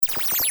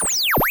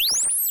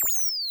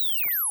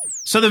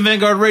Southern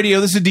Vanguard Radio,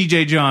 this is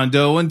DJ John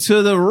Doe, and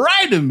to the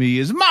right of me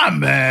is my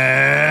man.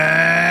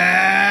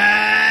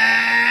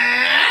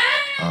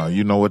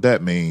 You know what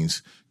that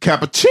means.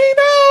 Cappuccino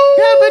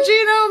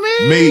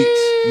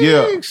meets.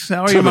 Yeah.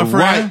 How are you, my friend?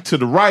 Right, to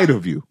the right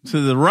of you. To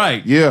the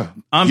right. Yeah.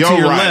 I'm to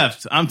your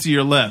left. I'm to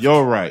your left.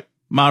 You're right.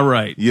 My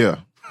right.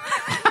 Yeah.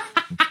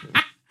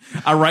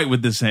 I write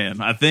with this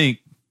hand, I think.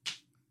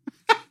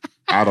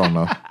 I don't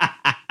know.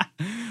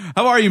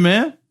 How are you,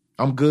 man?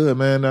 I'm good,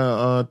 man.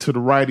 To the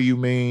right of you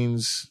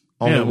means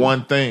only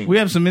one thing. We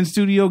have some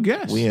in-studio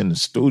guests. We in the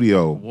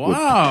studio.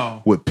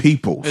 Wow. With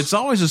people. It's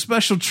always a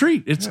special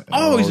treat. It's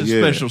always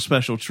a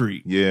special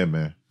treat. Yeah,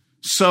 man.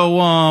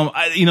 So,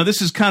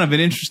 this is kind of an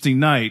interesting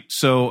night.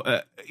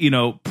 So,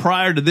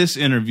 prior to this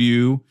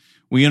interview,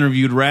 we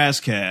interviewed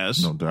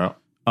Razzcazz. No doubt.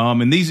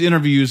 And these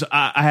interviews,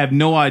 I have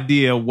no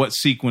idea what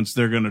sequence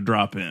they're going to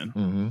drop in.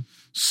 Mm-hmm.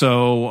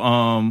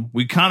 So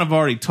we kind of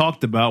already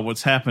talked about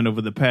what's happened over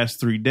the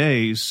past 3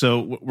 days.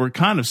 So we're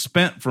kind of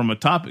spent from a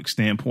topic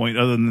standpoint.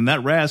 Other than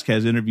that,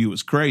 Razzcazz interview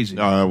was crazy.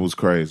 Oh, it was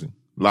crazy.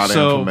 A lot of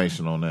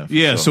information on that.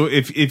 Yeah. Sure. So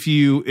if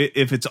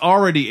it's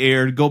already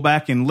aired, go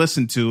back and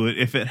listen to it.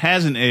 If it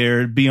hasn't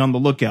aired, be on the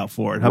lookout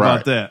for it. How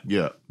about that?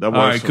 Yeah. That works.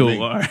 All right, for cool. me.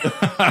 All right.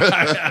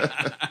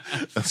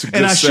 That's a good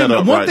and I should.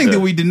 One thing there.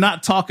 that we did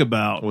not talk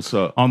about What's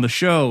up? on the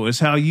show is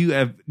how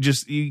you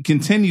you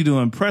continue to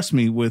impress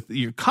me with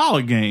your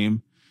collar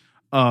game.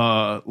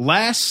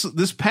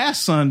 This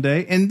past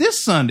Sunday and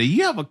this Sunday,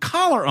 you have a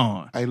collar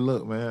on. Hey,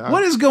 look, man.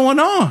 What is going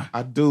on?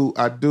 I do.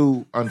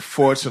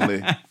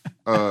 Unfortunately,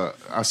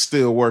 I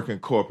still work in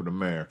corporate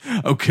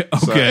America. Okay.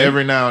 So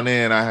every now and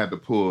then, I had to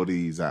pull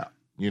these out.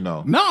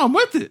 No, I'm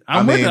with it.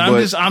 I'm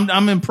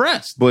I'm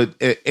impressed. But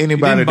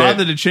anybody you didn't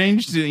bother to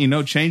change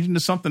to changing to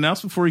something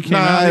else before you came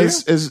out here?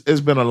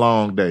 It's been a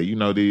long day.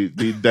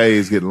 These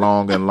days get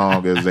longer and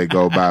longer as they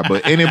go by.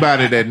 But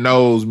anybody that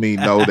knows me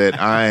know that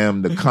I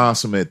am the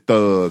consummate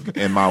thug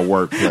in my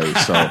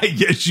workplace. So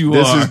yes, you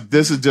are.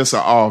 This is just an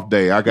off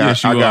day. I got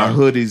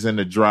hoodies in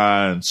the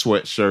dry and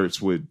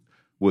sweatshirts with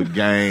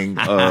gang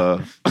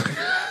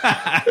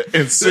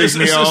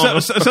insignia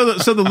on.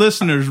 So the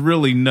listeners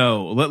really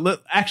know.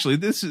 Actually,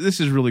 this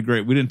is really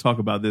great. We didn't talk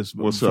about this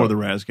before the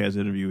Razzcazz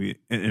interview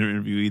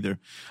either.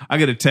 I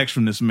get a text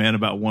from this man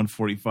about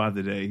 1:45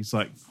 today. He's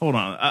like, "Hold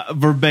on,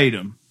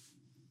 verbatim."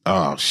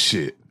 Oh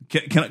shit!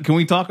 Can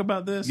we talk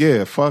about this?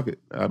 Yeah, fuck it.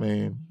 I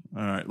mean,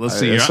 all right. Let's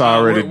see. It's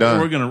already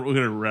done. We're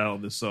gonna rattle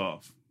this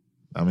off.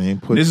 I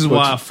mean, this is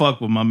why I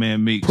fuck with my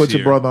man Meeks. Put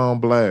your brother on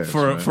blast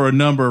for a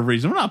number of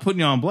reasons. I'm not putting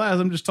you on blast.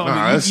 I'm just talking.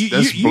 That's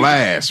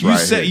blast,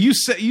 right? You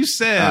said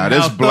how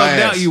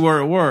thugged out you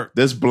were at work.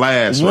 This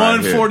blast.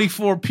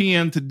 1:44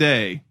 p.m.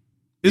 today.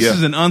 This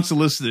is an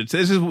unsolicited.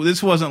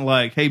 This wasn't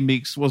like, hey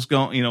Meeks, what's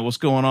going on?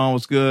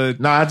 What's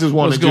good? No, I just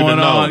wanted you to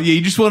know. Yeah,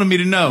 you just wanted me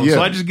to know. Yeah.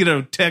 So I just get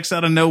a text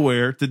out of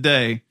nowhere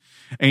today.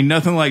 Ain't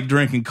nothing like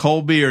drinking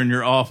cold beer in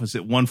your office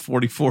at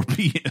 1:44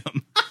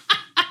 p.m.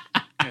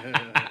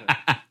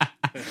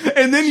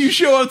 And then you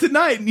show up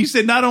tonight and you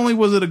said not only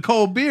was it a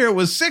cold beer, it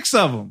was 6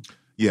 of them.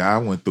 Yeah, I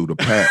went through the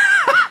pack.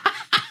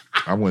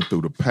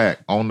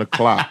 On the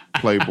clock,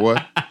 Playboy.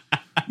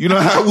 You know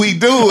how we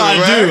do it,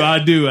 right? I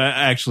do.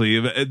 Actually.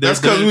 That's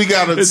because we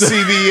got a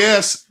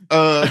CVS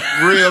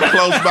real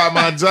close by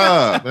my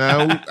job.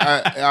 Now,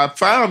 I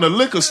found a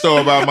liquor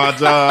store by my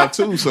job,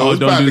 too, so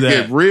it's about to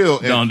get real.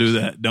 Don't do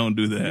that.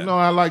 You know,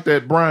 I like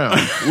that brown.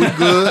 We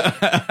good.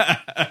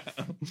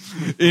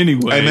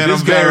 Anyway, hey man, I'm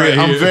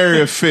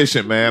very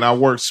efficient, man. I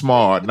work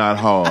smart, not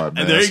hard,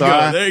 man. There you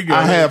go.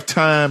 I have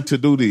time to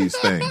do these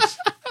things.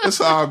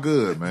 It's all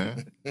good,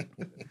 man.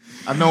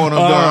 I know what I'm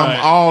doing. Right.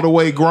 I'm all the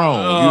way grown.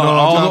 You know what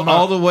I'm talking about?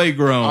 All the way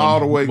grown.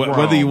 All the way grown.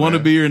 Whether you want to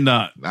be or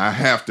not. I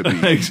have to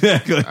be.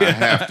 Exactly. I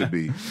have to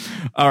be.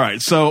 All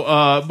right. So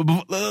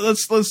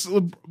let's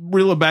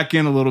reel it back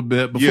in a little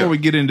bit before we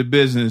get into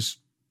business.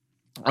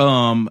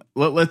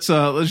 Let's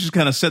just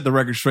kind of set the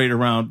record straight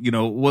around,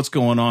 what's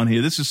going on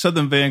here. This is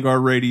Southern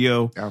Vanguard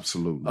Radio.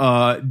 Absolutely.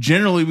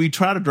 Generally we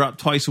try to drop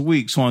twice a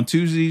week. So on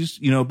Tuesdays,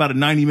 about a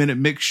 90-minute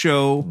mix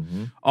show,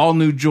 all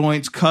new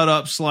joints, cut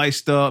up,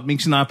 sliced up,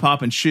 Meeks and I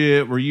popping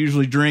shit. We're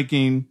usually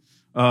drinking,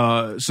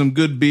 some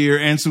good beer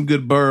and some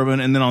good bourbon.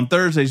 And then on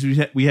Thursdays,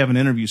 we have an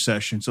interview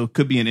session. So it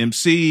could be an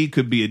MC,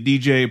 could be a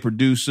DJ, a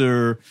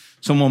producer,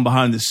 someone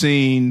behind the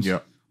scenes.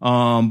 Yep.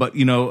 But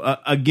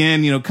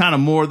again, kind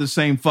of more of the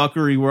same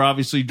fuckery. We're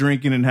obviously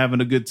drinking and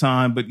having a good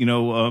time, but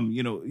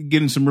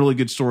getting some really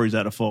good stories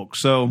out of folks.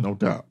 So no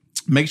doubt.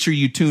 Make sure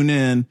you tune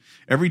in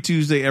every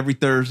Tuesday, every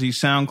Thursday,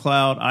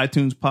 SoundCloud,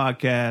 iTunes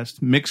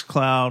Podcast,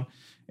 Mixcloud,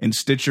 and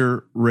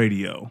Stitcher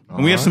Radio.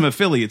 And we have some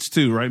affiliates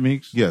too, right,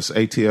 Meeks? Yes,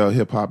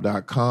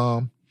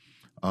 ATLHipHop.com.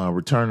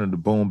 Returning to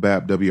Boom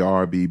Bap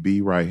WRBB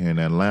right here in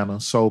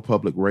Atlanta. Soul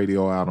Public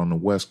Radio out on the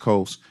West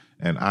Coast.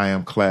 And I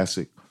Am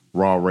Classic.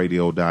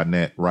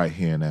 rawradio.net right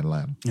here in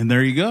Atlanta. And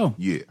there you go.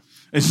 Yeah.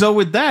 And so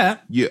with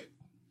that. Yeah.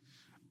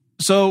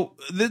 So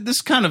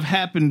this kind of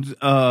happened,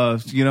 in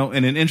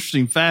an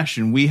interesting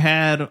fashion. We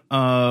had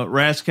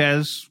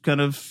Razzcazz kind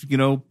of,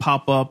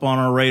 pop up on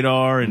our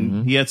radar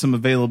and he had some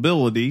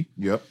availability.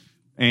 Yep.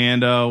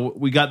 And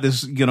we got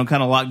this, kind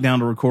of locked down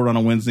to record on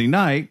a Wednesday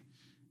night.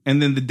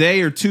 And then the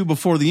day or two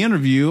before the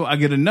interview, I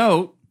get a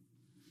note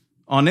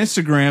on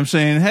Instagram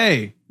saying,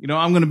 hey,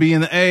 I'm going to be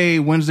in the A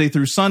Wednesday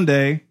through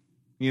Sunday.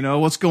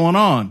 What's going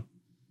on?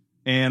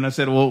 And I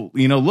said, well,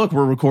 look,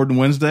 we're recording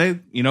Wednesday,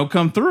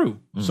 come through.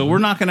 Mm-hmm. So we're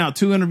knocking out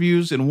 2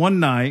 interviews in one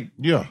night.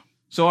 Yeah.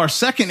 So our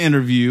second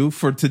interview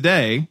for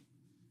today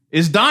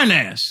is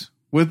Dynas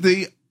with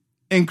the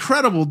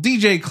incredible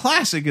DJ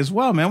Classic as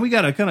well, man. We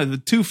got a kind of the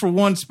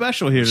 2-for-1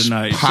 special here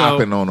tonight.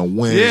 Popping on a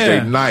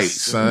Wednesday night,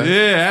 son.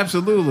 Yeah,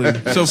 absolutely.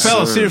 So,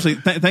 fellas, seriously,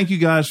 thank you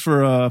guys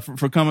for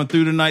coming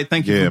through tonight.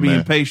 Thank you for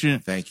being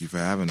patient. Thank you for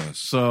having us.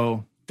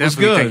 So,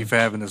 definitely thank you for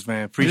having us,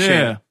 man. Appreciate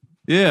it.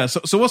 Yeah.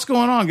 So what's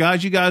going on,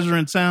 guys? You guys are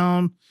in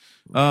town,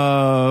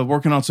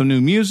 working on some new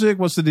music.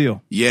 What's the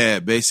deal? Yeah,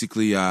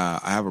 basically, I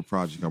have a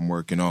project I'm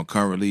working on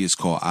currently. It's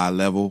called Eye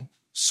Level.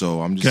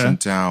 So I'm just in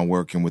town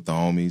working with the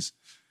homies,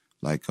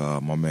 like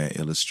my man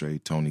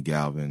Illustrate, Tony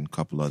Galvin, a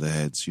couple other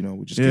heads.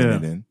 We're just getting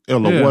it in.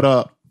 Illa, what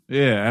up?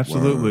 Yeah,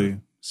 absolutely.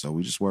 So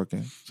we just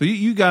working. So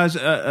you guys,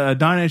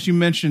 Dynas, you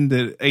mentioned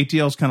that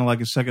ATL is kind of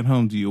like a second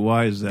home to you.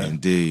 Why is that?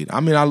 Indeed.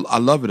 I mean, I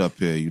love it up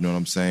here. You know what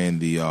I'm saying?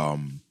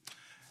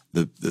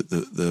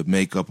 The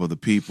makeup of the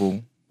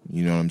people,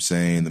 you know what I'm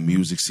saying? The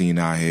music scene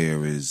out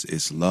here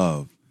is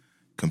love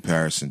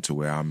comparison to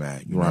where I'm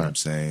at. You know what I'm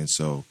saying?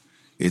 So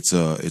it's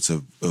a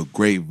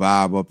great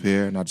vibe up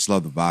here, and I just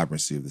love the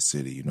vibrancy of the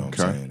city. You know what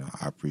I'm saying?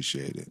 I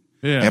appreciate it.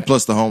 Yeah. And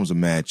plus the homes are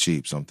mad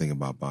cheap, so I'm thinking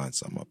about buying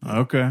something up here.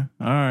 Okay.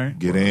 All right.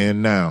 Get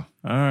in now.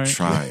 All right.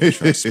 Trying,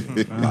 trust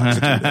me.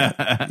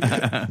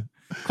 Yeah.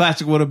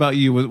 Classic, what about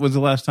you? When's the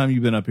last time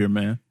you've been up here,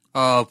 man?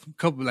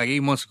 Couple 8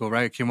 months ago,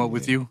 right? I came up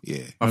with you.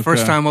 Yeah. My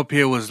first time up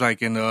here was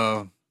like in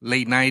the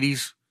late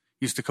 90s.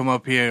 Used to come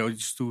up here,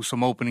 just do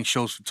some opening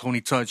shows for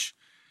Tony Touch.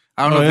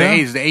 I don't know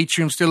if the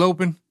Atrium still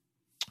open?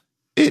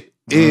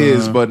 It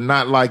is, but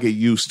not like it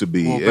used to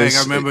be. Well, back,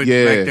 I remember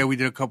back there we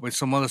did a couple of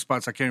some other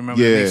spots. I can't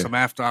remember the name, some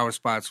after hour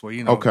spots where,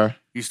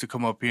 used to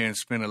come up here and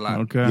spin a lot.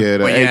 Okay. Yeah,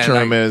 the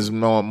Atrium is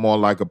more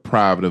like a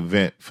private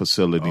event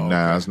facility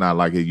now. It's not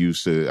like it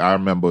used to. I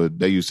remember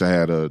they used to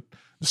have the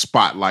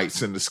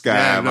spotlights in the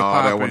sky and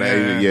all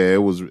that.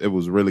 It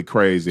was really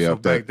crazy so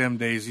up there. Back them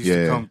days, used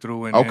to come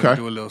through and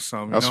do a little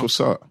something. That's what's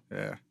up.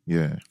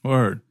 Yeah.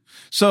 Word.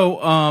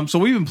 So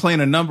we've been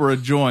playing a number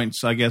of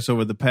joints, I guess,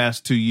 over the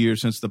past 2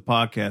 years since the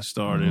podcast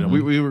started. Mm-hmm.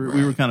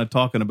 We were kind of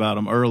talking about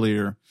them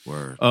earlier.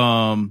 Word.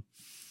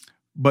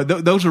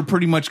 But those are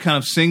pretty much kind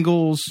of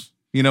singles.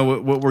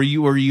 What were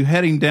you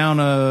heading down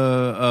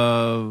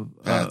a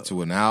path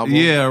to an album?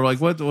 Yeah, or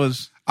like what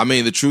was? I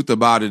mean, the truth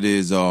about it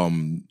is,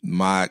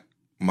 my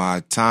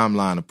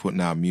timeline of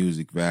putting out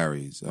music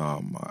varies.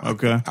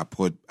 I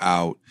put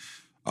out.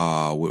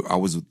 I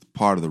was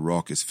part of the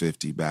Raucous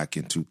 50 back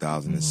in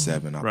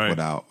 2007. I put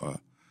out an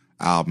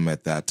album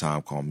at that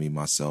time called Me,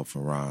 Myself,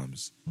 and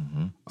Rhymes.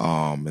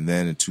 Mm-hmm. And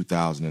then in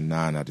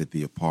 2009, I did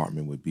The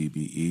Apartment with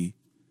BBE.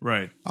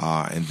 Right.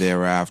 And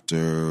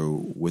thereafter,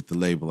 with the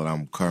label that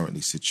I'm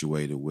currently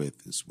situated with,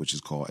 which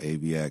is called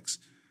AVX,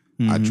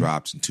 I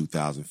dropped in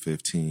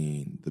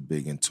 2015 The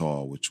Big and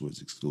Tall, which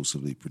was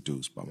exclusively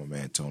produced by my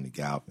man Tony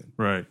Galvin.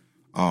 Right.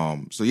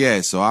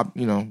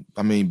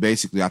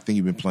 Basically, I think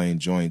you've been playing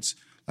joints.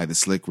 Like the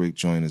Slick Rick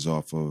joint is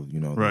off of,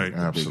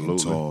 the Big and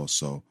Tall.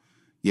 So,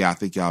 yeah, I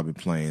think y'all been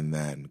playing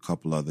that and a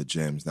couple other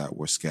gems that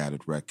were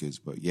scattered records.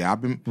 But, yeah,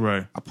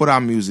 I put out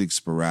music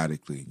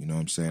sporadically, you know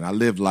what I'm saying? I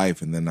live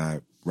life and then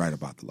I write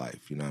about the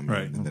life, you know what I mean?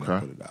 Right. And then I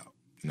put it out,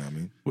 you know what I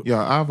mean?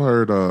 Yeah, I've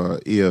heard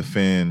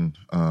EFN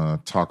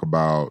talk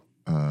about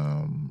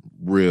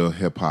real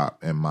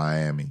hip-hop in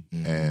Miami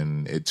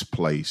and its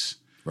place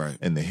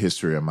in the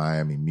history of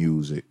Miami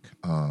music.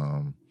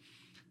 How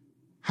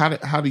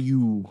do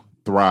you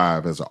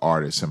thrive as an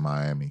artist in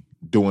Miami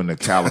doing the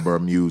caliber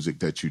of music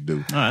that you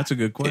do? Oh, that's a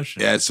good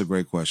question. Yeah, it's a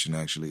great question,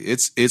 actually.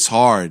 It's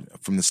hard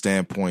from the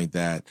standpoint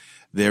that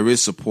there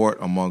is support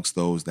amongst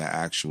those that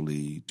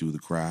actually do the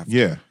craft.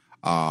 Yeah.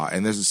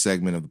 And there's a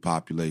segment of the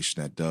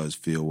population that does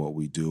feel what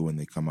we do, and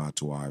they come out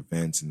to our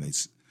events and they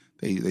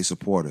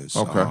support us.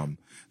 Okay.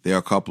 There are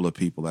a couple of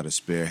people that are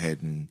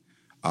spearheading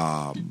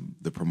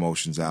the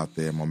promotions out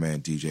there. My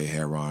man DJ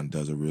Heron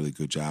does a really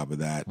good job of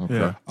that.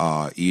 Okay.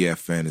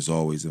 EFN is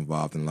always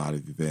involved in a lot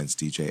of events.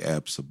 DJ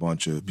Epps, a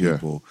bunch of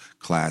people,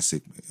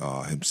 Classic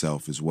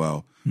himself as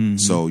well. Mm-hmm.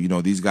 So,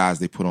 these guys,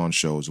 they put on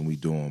shows and we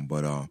do them.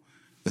 But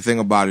the thing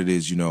about it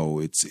is,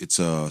 it's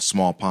a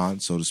small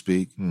pond, so to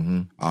speak.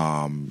 Mm-hmm.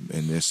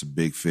 And there's some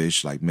big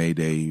fish like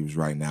Mayday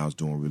right now is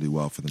doing really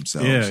well for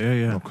themselves.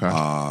 Yeah. Okay.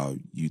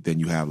 Then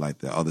you have like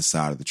the other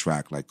side of the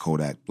track, like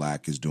Kodak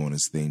Black is doing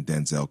his thing,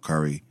 Denzel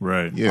Curry.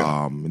 Right.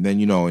 Yeah. And then,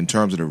 in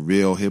terms of the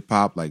real hip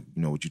hop, like,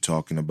 what you're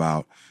talking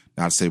about,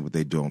 not to say what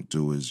they don't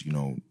do is,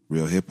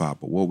 real hip hop,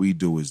 but what we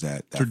do is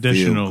that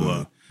traditional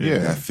feel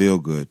good. That feel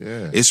good.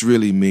 Yeah. It's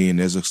really me, and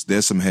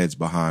there's some heads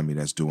behind me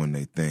that's doing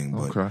their thing.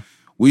 But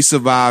we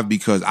survive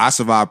because I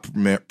survive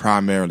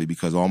primarily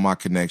because all my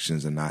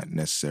connections are not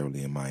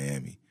necessarily in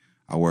Miami.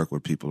 I work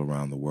with people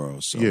around the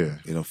world, so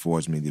it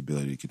affords me the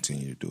ability to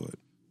continue to do it.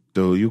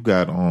 Dude, you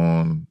got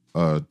on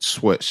a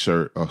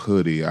sweatshirt, a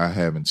hoodie I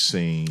haven't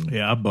seen.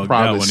 Yeah, I bugged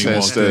probably out when he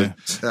walked in.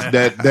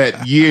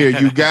 that year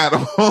you got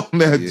on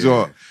that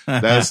joint.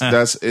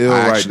 That's ill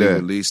I right there.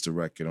 released a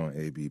record on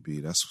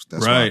ABB. That's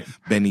right.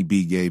 What Benny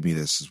B gave me.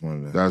 This is one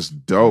of the that's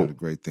dope. One of the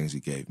great things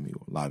he gave me.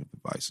 A lot of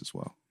advice as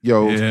well.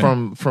 Yo,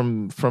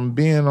 from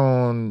being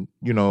on,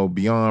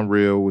 Beyond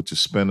Real, which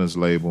is Spinner's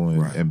label,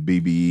 and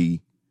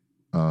BBE,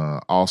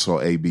 also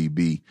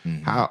ABB.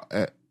 How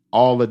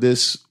all of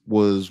this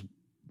was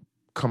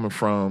coming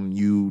from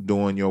you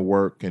doing your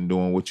work and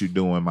doing what you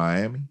do in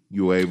Miami?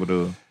 You were able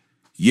to?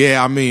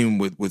 Yeah, I mean,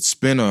 with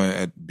Spinner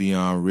at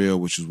Beyond Real,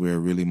 which is where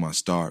really my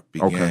start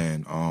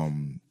began.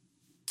 Okay.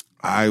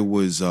 I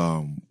was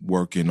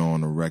working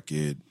on a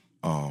record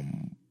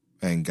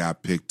and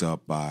got picked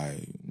up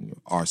by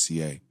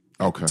RCA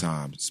at the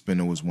time.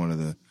 Spinner was one of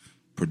the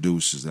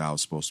producers that I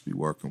was supposed to be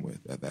working with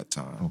at that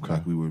time. Okay.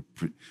 Like we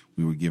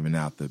were giving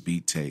out the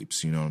beat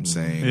tapes, you know what I'm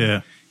saying?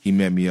 Yeah. He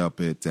met me up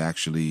at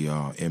actually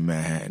in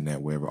Manhattan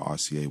at wherever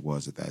RCA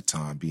was at that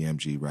time,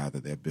 BMG rather,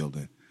 their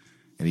building.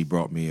 And he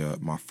brought me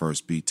my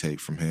first beat tape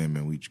from him,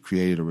 and we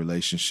created a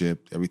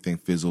relationship. Everything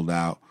fizzled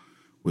out.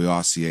 We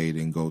RCA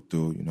didn't go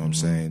through, you know what I'm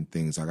saying?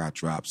 Things I got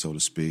dropped, so to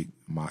speak.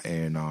 My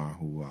A&R,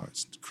 who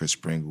Chris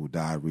Pringle, who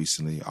died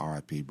recently,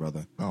 R.I.P.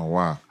 brother. Oh,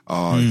 wow.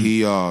 He,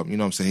 you know what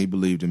I'm saying, he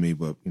believed in me,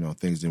 but,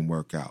 things didn't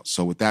work out.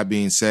 So with that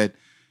being said,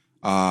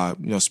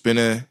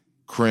 Spinner,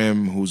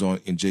 Krim, who's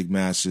in Jig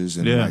Masters,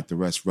 and like the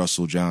rest,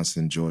 Russell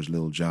Johnson, George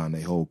Littlejohn,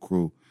 they whole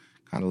crew,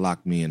 kind of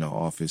locked me in the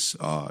office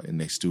in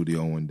their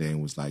studio one day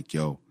and was like,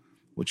 yo,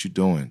 what you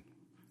doing?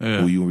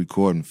 Who you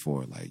recording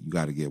for? Like, you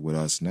got to get with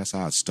us. And that's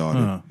how it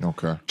started.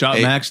 Okay. Jock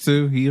Max,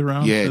 too? He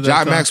around? Yeah,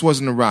 Jock Max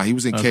wasn't around. He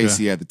was in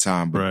KC at the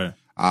time. But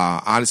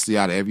honestly,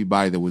 out of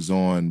everybody that was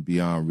on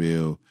Beyond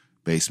Real,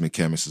 Basement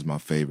Chemist is my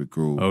favorite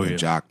group. And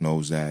Jock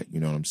knows that.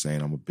 You know what I'm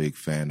saying? I'm a big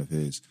fan of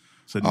his.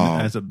 So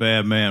that's a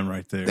bad man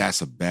right there.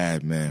 That's a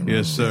bad man.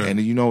 Yes, sir. And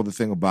the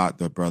thing about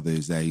the brother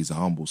is that he's a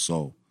humble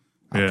soul.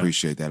 I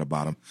appreciate that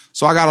about him.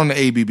 So I got on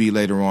the ABB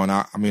later on.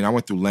 I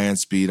went through Land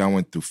Speed. I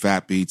went through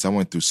Fat Beats. I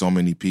went through so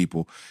many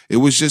people. It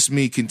was just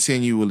me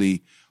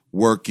continually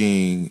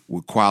working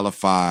with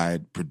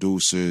qualified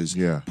producers,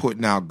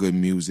 putting out good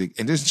music,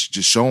 and just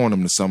showing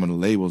them to some of the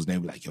labels, and they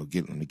were like, yo,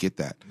 let me get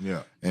that.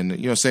 Yeah. And,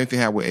 same thing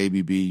happened with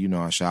ABB.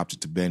 I shopped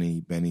it to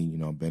Benny.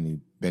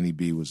 Benny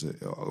B was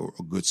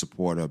a good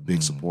supporter, a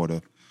big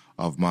supporter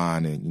of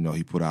mine, and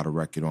he put out a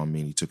record on me,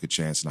 and he took a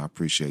chance, and I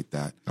appreciate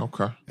that.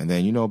 Okay. And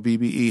then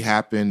BBE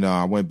happened.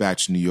 I went back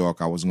to New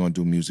York. I wasn't going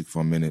to do music for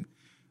a minute,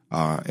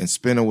 and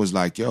Spinner was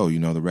like, "Yo,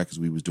 the records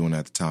we was doing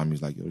at the time."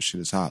 He's like, "Yo, this shit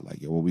is hot. Like,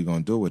 yo, what we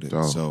gonna do with it?"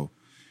 Oh. So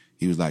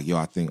he was like, "Yo,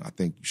 I think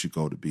you should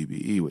go to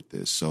BBE with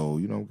this." So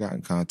got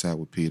in contact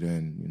with Peter,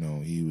 and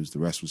the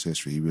rest was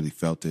history. He really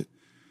felt it,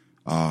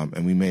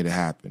 and we made it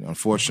happen.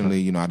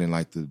 Unfortunately, I didn't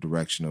like the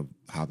direction of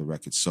how the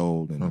record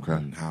sold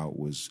and how it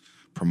was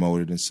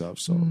promoted and stuff,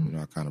 so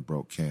I kind of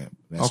broke camp.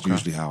 That's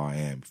usually how I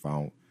am. If I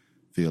don't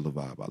feel the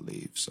vibe, I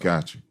leave. So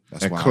got you.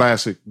 That's and why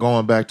classic.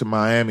 Going back to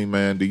Miami,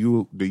 man. Do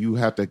you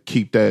have to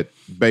keep that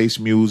bass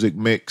music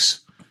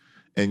mix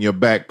in your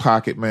back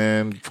pocket,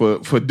 man, for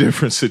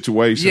different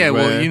situations? Yeah,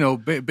 man?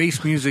 well,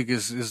 bass music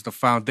is the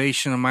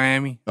foundation of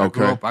Miami.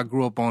 Okay. I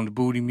grew up on the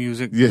booty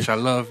music, which I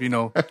love.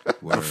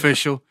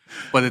 Official.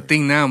 But the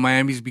thing now,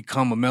 Miami's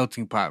become a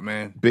melting pot,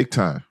 man. Big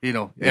time.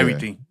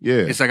 Everything. Yeah.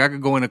 It's like I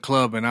could go in a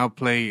club and I'll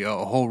play a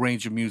whole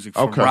range of music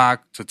from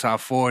rock to top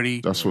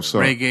 40. That's what's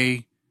up.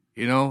 Reggae.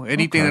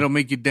 Anything that'll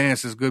make you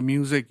dance is good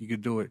music. You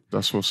could do it.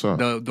 That's what's up.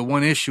 The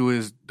one issue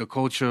is the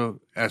culture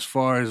as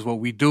far as what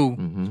we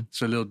do.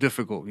 It's a little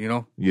difficult,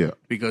 Yeah.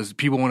 Because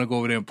people want to go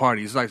over there and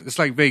party. It's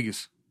like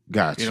Vegas.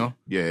 Gotcha.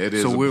 Yeah, it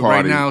is so a we're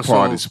party, right now,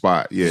 party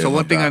spot. Yeah. So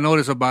one thing I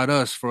noticed about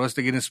us, for us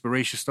to get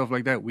inspiration, stuff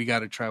like that, we got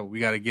to travel. We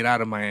got to get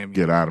out of Miami.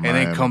 Get out of Miami.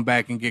 And then come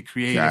back and get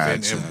creative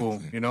and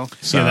boom,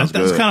 That's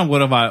kind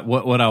of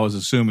what I was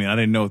assuming. I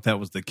didn't know if that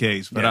was the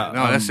case. But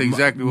that's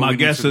exactly what my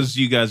guess is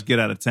you guys get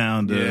out of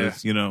town to,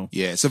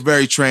 Yeah, it's a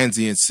very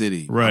transient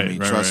city. Right.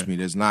 Trust me,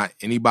 there's not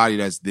anybody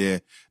that's there.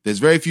 There's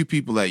very few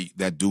people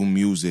that do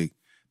music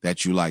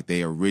that you like.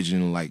 They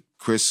original, like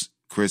Chris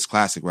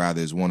Classic,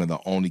 rather, is one of the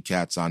only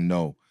cats I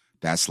know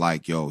that's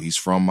like, yo, he's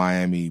from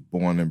Miami,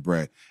 born and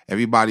bred.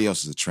 Everybody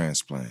else is a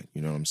transplant.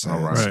 You know what I'm saying?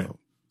 All right.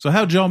 So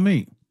how'd y'all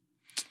meet?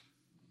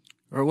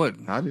 Or what?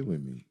 How did we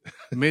meet?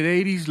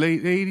 Mid-'80s,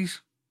 late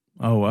 80s?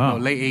 Oh, wow.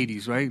 No, late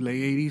 80s, right? Late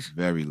 80s?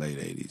 Very late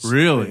 80s.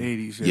 Really?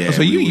 Late 80s, yeah.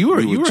 So you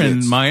were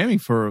in Miami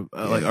for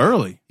like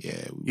early.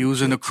 Yeah. He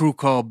was in a crew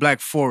called Black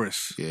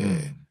Forest. Yeah.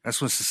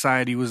 That's when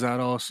Society was out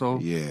also.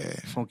 Yeah.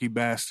 Funky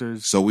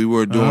Bastards. So we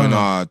were doing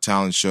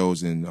talent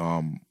shows in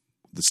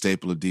the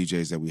staple of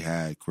DJs that we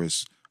had,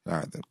 Chris. All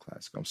right, then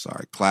Classic. I'm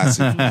sorry,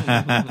 Classic.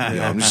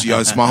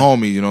 It's my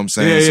homie. You know what I'm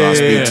saying? So I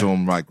speak to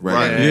him like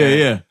regularly.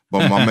 Yeah.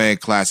 But my man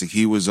Classic,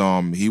 he was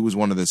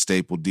one of the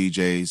staple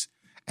DJs,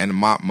 and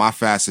my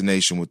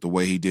fascination with the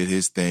way he did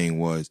his thing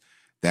was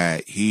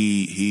that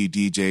he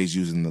DJs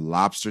using the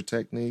lobster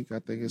technique, I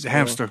think it's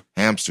hamster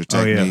technique.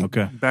 Oh, yeah,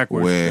 okay.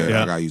 Backwards. Where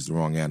I gotta use the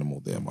wrong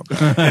animal there, my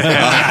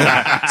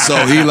bad. So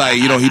he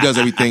he does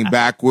everything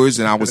backwards,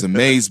 and I was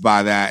amazed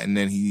by that. And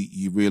then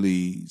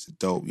he's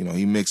dope.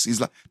 He's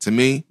like, to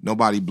me,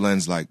 nobody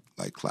blends like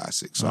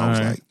classic. So I was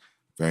like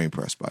very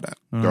impressed by that.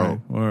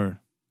 Dope. Word.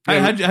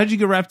 How'd you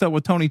get wrapped up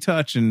with Tony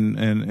Touch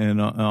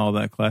and all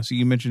that classic?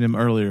 You mentioned him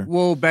earlier.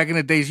 Well, back in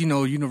the days,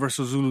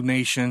 Universal Zulu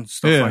Nation,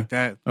 stuff like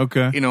that.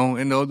 Okay.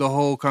 And the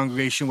whole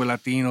congregation with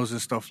Latinos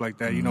and stuff like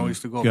that.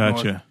 Used to go up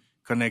north,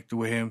 connected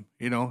with him.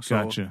 So,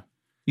 gotcha.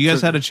 You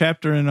guys had a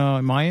chapter in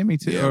Miami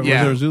too? Yeah, or was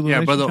there a Zulu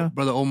Nation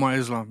brother Omar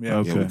Islam. Yeah.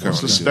 Okay. What's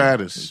the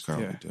status?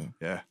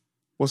 Yeah.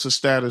 What's the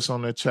status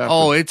on that chapter?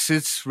 Oh,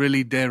 it's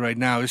really dead right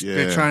now.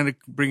 They're trying to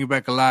bring it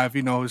back alive.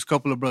 There's a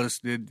couple of brothers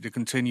that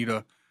continue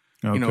to.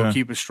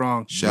 Keep it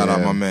strong. Shout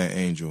out my man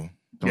Angel.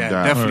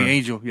 Definitely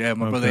Angel. Yeah,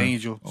 my brother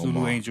Angel,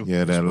 Zulu Angel.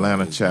 Yeah, the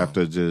Atlanta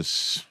chapter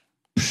just.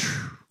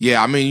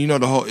 Yeah,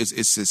 the whole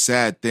it's a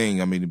sad thing.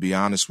 To be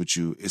honest with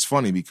you, it's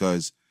funny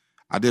because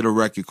I did a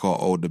record called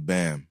Ode to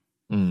Bam.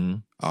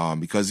 Mm-hmm.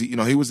 Because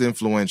he was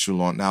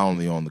influential on not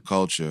only on the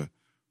culture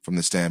from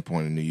the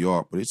standpoint of New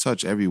York, but it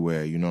touched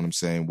everywhere. You know what I'm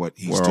saying? What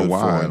he stood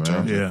for in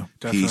terms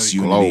of peace,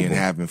 unity, global, and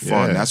having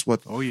fun. Yeah. That's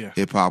what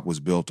hip hop was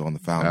built on, the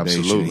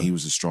foundation. Absolutely. He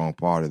was a strong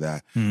part of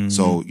that. Mm-hmm.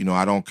 So,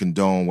 I don't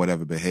condone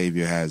whatever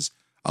behavior has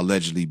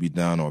allegedly been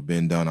done or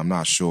been done. I'm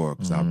not sure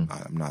because I'm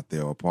not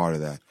there or part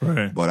of that.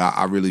 Right. But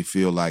I really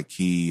feel like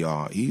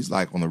he's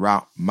like on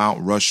the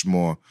Mount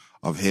Rushmore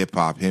of hip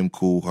hop. Him,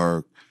 Kool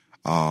Herc,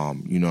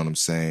 you know what I'm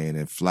saying,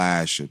 and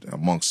Flash,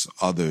 amongst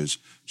others,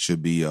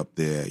 should be up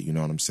there. You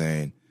know what I'm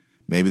saying.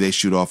 Maybe they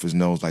shoot off his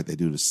nose like they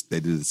do the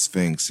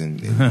Sphinx in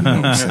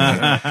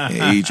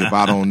Egypt.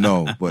 I don't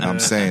know, but I'm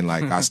saying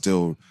like I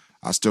still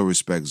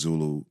respect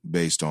Zulu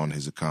based on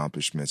his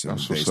accomplishments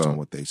and based on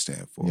what they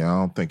stand for. Yeah, I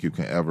don't think you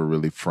can ever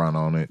really front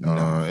on it.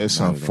 No, it's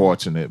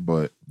unfortunate,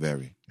 but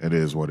very it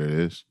is what it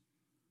is.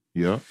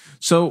 Yeah.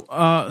 So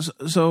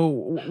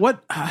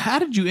what? How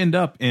did you end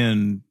up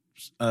in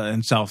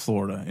South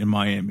Florida, in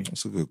Miami?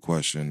 That's a good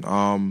question.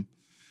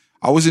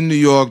 I was in New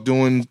York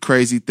doing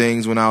crazy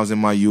things when I was in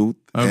my youth.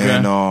 Okay.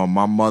 And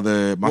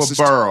my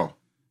sister, borough?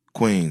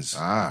 Queens.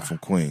 From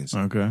Queens.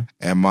 Okay.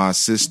 And my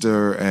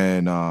sister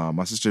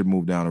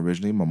moved down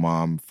originally. My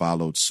mom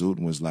followed suit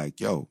and was like,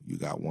 yo, you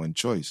got one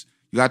choice.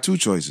 You got two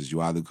choices.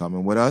 You either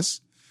coming with us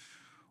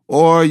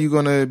or you're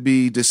going to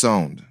be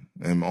disowned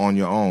and on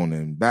your own.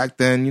 And back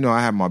then,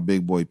 I had my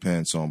big boy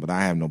pants on, but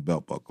I had no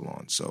belt buckle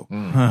on. So, so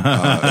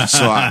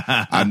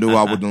I knew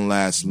I wouldn't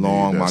last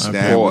long. My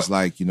dad was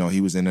like,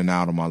 he was in and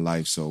out of my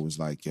life. So it was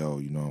like,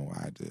 yo,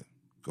 I had to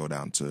go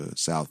down to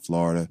South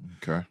Florida.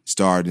 Okay.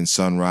 Started in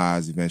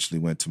Sunrise, eventually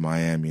went to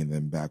Miami and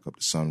then back up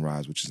to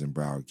Sunrise, which is in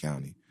Broward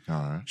County. All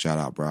right. Shout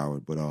out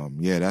Broward. But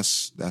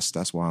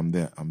that's why I'm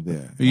there. I'm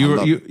there.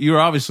 You were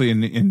obviously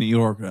in New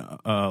York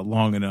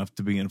long enough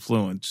to be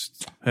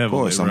influenced heavily. Of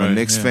course, I'm a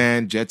Knicks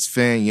fan, Jets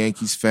fan,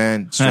 Yankees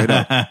fan. Straight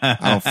up,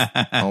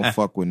 I don't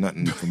fuck with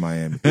nothing from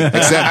Miami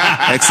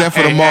except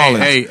for the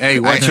Marlins. Hey,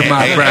 watch your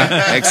mouth,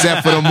 bro.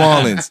 Except for the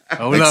Marlins.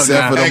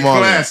 Except for the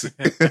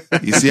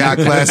Marlins. You see how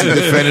Classic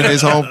defended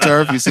his home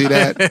turf? You see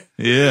that?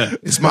 Yeah.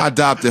 It's my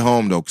adopted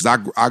home though, because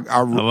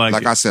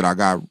I said,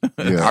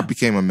 I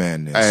became a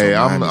man there. Hey,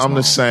 so I'm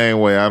the same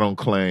way. I don't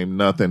claim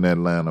nothing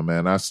Atlanta,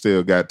 man. I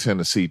still got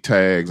Tennessee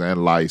tags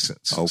and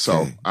license. Okay.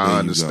 So I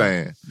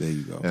understand. There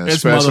you go. And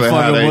especially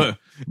how they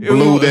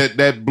blew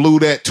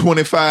that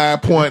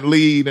 25-point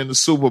lead in the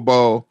Super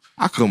Bowl.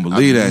 I couldn't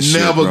believe that shit,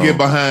 Never bro. get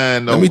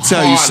behind no. Let me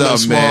tell you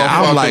something, man.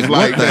 I'm like,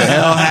 what the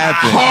hell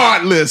happened?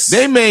 Heartless.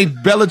 They made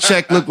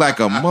Belichick look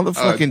like a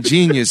motherfucking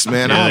genius,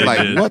 man. I was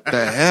like, what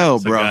the hell,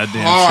 bro?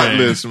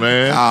 Heartless,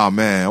 man. Oh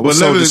man. Well,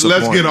 let's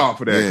get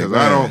off of that because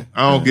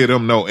I don't give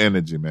them no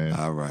energy, man.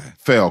 All right.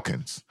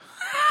 Falcons.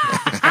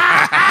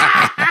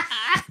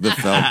 The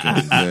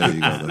Falcons. There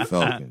you go. The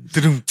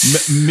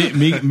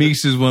Falcons.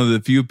 Meeks is one of the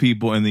few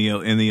people in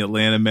the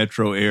Atlanta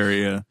metro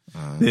area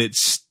that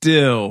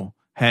still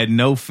had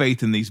no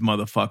faith in these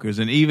motherfuckers.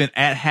 And even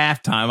at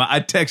halftime, I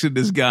texted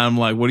this guy. I'm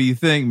like, what do you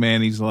think,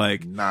 man? He's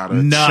like, not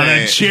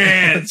a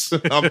chance.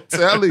 I'm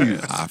telling you.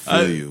 I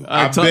feel you.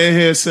 I've been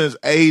here since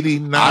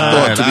 89. I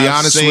thought, to be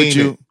honest with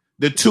you,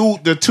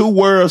 the two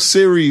World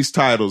Series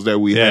titles that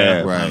we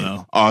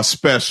have are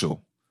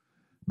special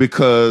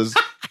because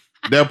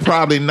they'll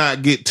probably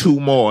not get two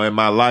more in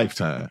my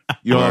lifetime.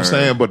 You know what I'm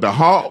saying? But the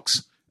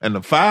Hawks and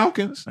the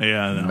Falcons?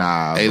 Yeah, I know.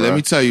 Nah. Hey, bro. let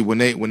me tell you, when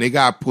they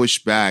got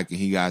pushed back and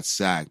he got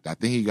sacked, I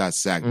think he got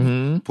sacked,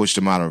 pushed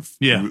him out of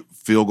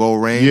field goal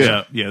range.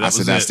 Yeah. I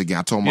said, that's the game.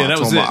 I told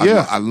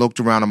I looked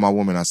around at my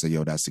woman. I said,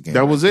 yo, that's the game.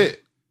 That was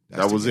it.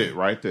 That was it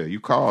right there.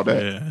 You called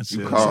that. Yeah,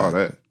 you called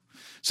that.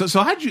 So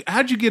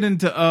how'd you get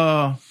into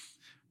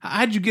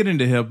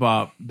hip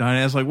hop,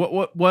 Diane? Like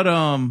what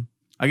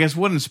I guess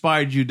what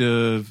inspired you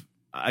to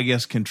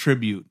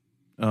contribute,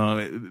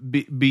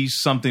 be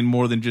something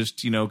more than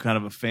just kind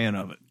of a fan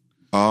of it?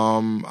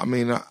 I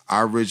mean,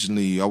 I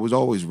was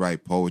always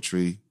write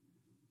poetry.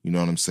 You know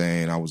what I'm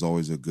saying? I was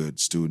always a good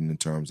student in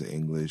terms of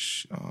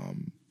English.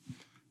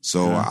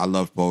 So I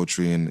loved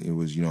poetry, and it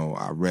was,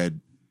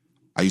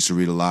 I used to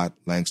read a lot.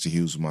 Langston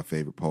Hughes was my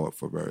favorite poet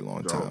for a very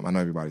long time. I know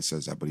everybody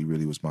says that, but he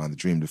really was mine. The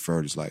Dream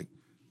Deferred is like,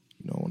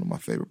 one of my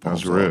favorite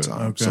poems of all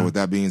time. Okay. So with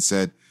that being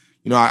said,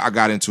 I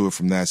got into it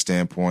from that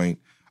standpoint.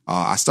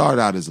 I started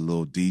out as a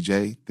little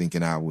DJ,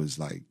 thinking I was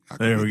like, I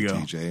could be a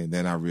DJ, and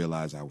then I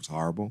realized I was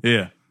horrible.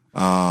 Yeah.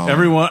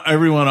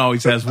 Everyone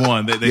always has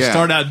one. They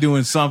start out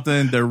doing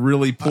something they're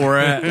really poor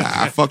at.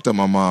 I fucked up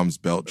my mom's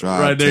belt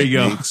drive. Right, there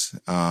techniques. You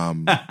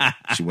go.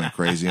 She went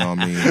crazy on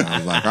me, and I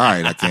was like, all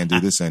right, I can't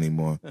do this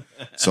anymore.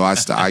 So I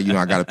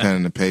got a pen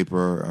and a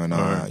paper, and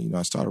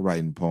I started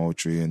writing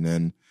poetry, and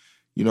then,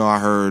 I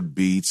heard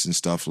beats and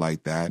stuff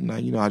like that, and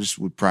I just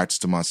would practice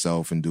to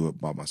myself and do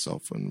it by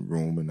myself in the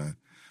room, and I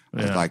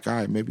was like, all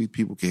right, maybe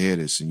people can hear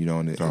this, and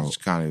and it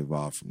just kind of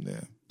evolved from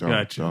there.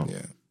 Gotcha.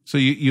 Yeah. So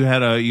you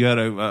had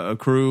a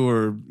crew,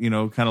 or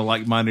kind of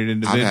like-minded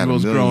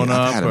individuals growing up.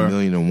 I had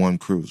 1,000,001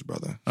 crews,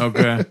 brother.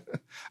 Okay.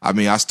 I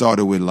mean, I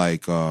started with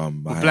like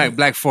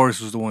Black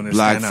Forest was the one.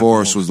 Black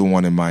Forest was the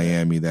one in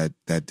Miami that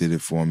did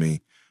it for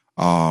me.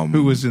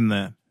 Who was in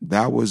that?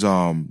 That was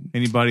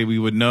anybody we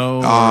would know.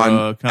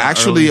 Or,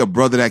 actually, a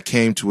brother that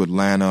came to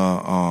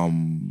Atlanta.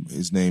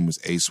 His name was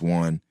Ace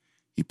One.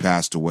 He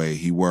passed away.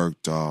 He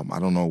worked. I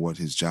don't know what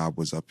his job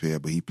was up here,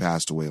 but he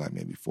passed away like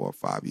maybe 4 or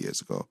 5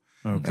 years ago.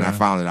 Okay. And I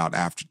found it out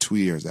after 2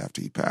 years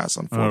after he passed,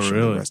 unfortunately.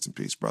 Oh, really? Rest in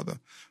peace, brother.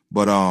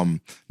 But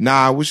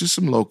it was just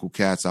some local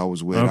cats I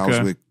was with. Okay. I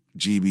was with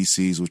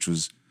GBCs, which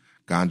was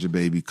Ganja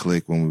Baby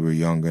Clique when we were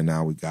younger.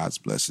 Now we God's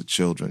Blessed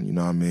Children, you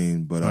know what I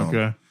mean?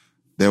 But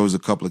there was a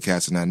couple of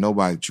cats in that,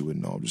 nobody that you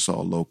would know, just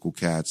all local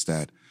cats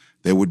that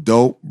they were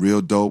dope,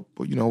 real dope.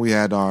 But, we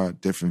had our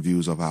different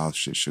views of how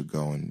shit should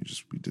go, and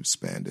we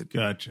disbanded.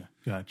 Gotcha.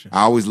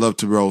 I always loved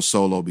to roll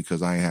solo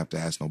because I ain't have to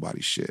ask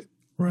nobody shit.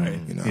 Right.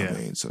 You know what I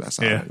mean? So that's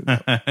how I ended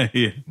up.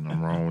 Yeah.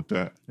 Nothing wrong with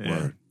that.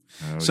 Yeah.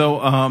 Word.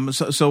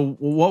 So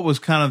what was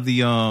kind of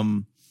the, I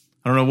don't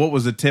know, what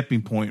was the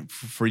tipping point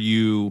for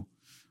you,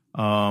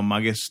 I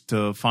guess,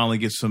 to finally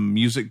get some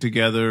music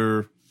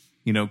together,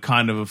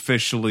 kind of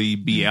officially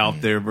be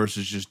out there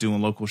versus just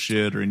doing local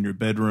shit or in your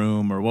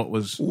bedroom, or what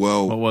was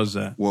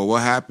that? Well,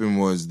 what happened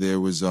was there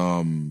was,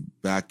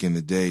 back in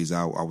the days,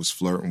 I was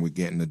flirting with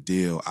getting a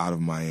deal out of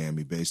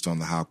Miami based on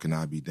the How Can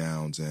I Be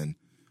Downs, and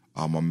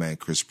my man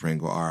Chris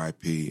Pringle,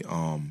 R.I.P.,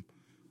 and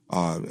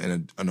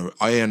an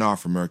A&R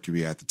for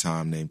Mercury at the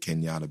time named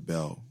Kenyatta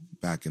Bell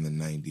back in the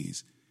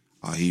 90s.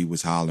 He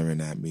was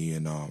hollering at me,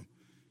 and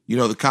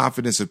the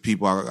confidence of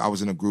people. I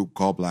was in a group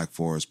called Black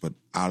Forest, but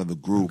out of the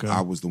group,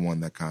 I was the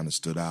one that kind of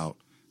stood out.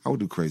 I would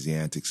do crazy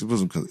antics. It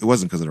wasn't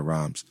because of the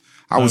rhymes.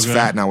 I was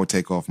fat, and I would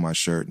take off my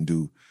shirt and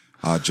do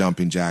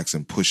jumping jacks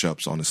and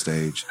push-ups on the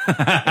stage,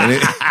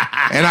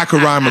 and I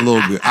could rhyme a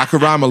little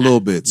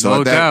bit.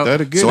 So at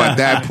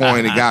that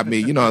point, it got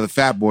me, the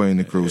fat boy in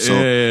the crew. So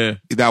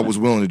that was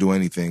willing to do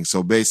anything.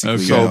 So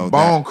basically,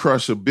 Bone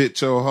Crusher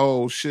bit your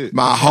whole shit.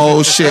 My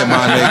whole shit,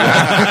 my nigga.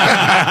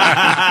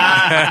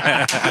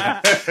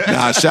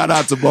 Nah, shout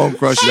out to Bone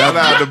Crusher. Shout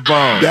out to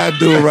Bone. That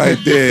dude right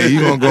there, he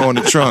gonna go in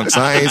the trunks.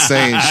 I ain't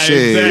saying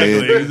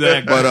shit.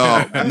 Exactly. But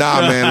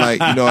man,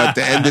 at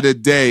the end of the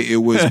day, it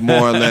was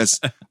more or less.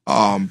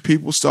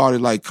 People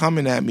started like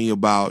coming at me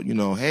about,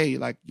 hey,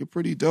 like, you're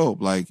pretty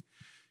dope. Like,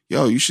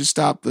 yo, you should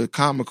stop the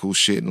comical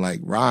shit and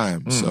like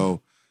rhyme.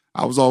 So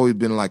I was always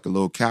been like a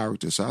little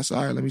character. So I said,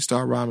 all right, let me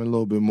start rhyming a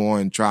little bit more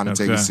and trying to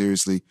take it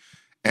seriously.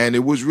 And it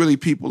was really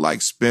people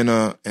like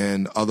Spinner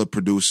and other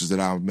producers that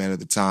I met at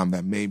the time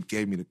that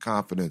gave me the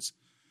confidence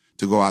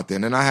to go out there.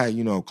 And then I had,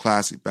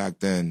 Classic back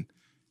then,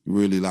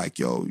 really like,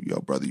 yo,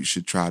 brother, you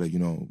should try to,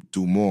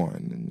 do more.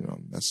 And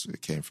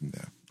it came from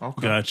there.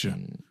 Okay. Gotcha.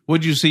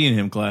 What'd you see in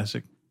him,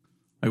 Classic?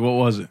 Like, what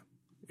was it?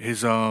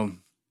 His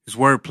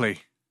wordplay,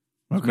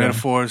 his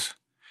metaphors,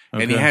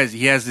 and he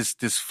has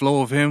this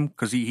flow of him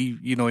because he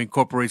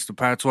incorporates the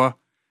patois,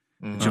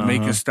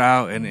 Jamaican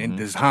style, and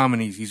his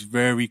harmonies. He's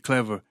very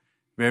clever,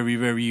 very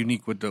very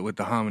unique with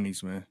the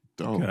harmonies, man.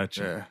 Oh,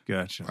 gotcha.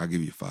 I'll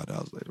give you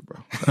 $5 later, bro.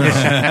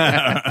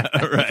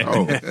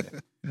 Right.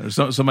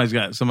 Somebody's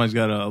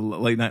got a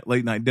late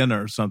night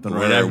dinner or something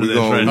right after this.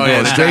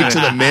 Right? Straight to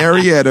the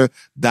Marietta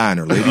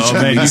Diner, ladies. You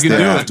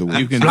can do it.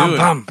 You can do it.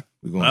 I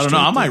don't know.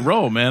 I might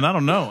roll, man. I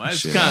don't know. It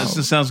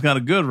sounds kind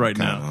of good right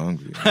now.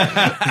 Hungry.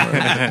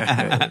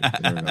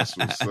 That's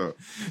what's up.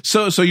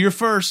 So your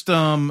first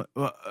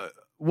what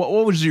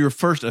was your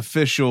first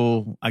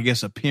official, I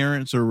guess,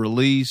 appearance or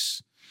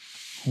release?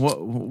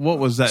 What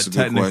was that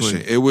technically? Good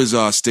question. It was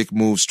Stick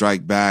Move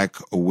Strike Back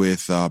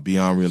with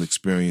Beyond Real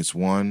Experience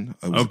 1.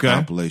 It was a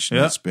compilation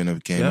that Spinner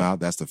came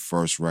out. That's the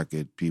first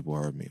record people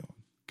heard me on.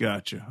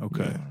 Gotcha.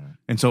 Okay. Yeah.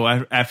 And so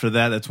after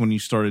that, that's when you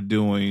started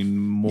doing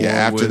more. Yeah,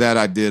 after that,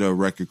 I did a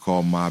record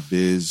called My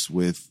Biz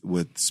with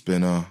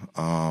Spinner,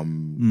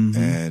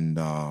 and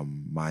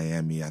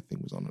Miami. I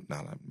think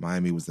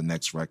Miami was the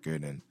next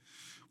record, and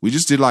we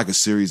just did like a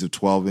series of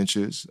 12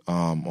 inches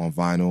on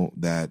vinyl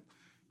that.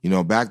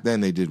 Back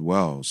then they did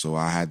well, so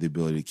I had the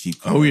ability to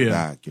keep coming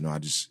back.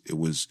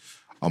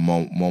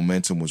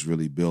 momentum was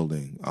really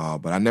building.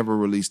 But I never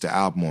released the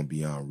album on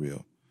Beyond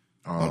Real.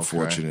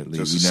 Unfortunately,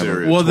 we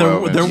never. Well,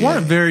 there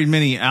weren't very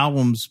many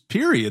albums,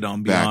 period,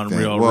 on Beyond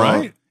Real,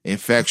 right?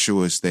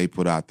 Infectious, they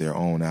put out their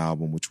own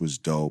album, which was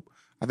dope.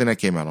 I think that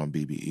came out on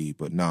BBE,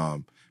 but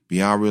no,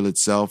 Beyond Real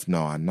itself,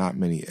 no, not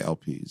many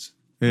LPs.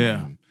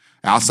 Yeah.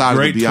 Outside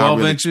Great of the Beyond 12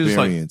 Real inches,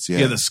 experience, the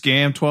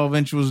Scam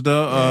 12-inch was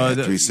dope.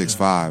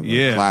 365.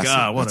 Yeah, classic.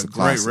 God, what That's a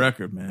great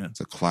record, man.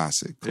 It's a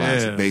classic.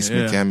 Yeah,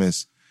 Basement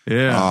Chemist.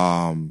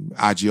 Yeah.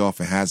 IG Off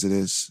and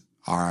Hazardous.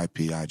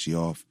 R.I.P. IG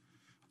Off.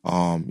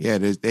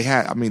 They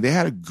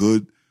had a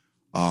good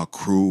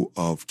crew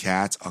of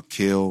cats.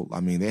 Akil. I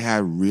mean, they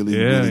had really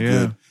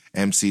good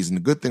MCs. And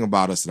the good thing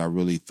about us that I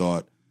really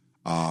thought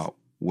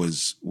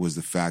was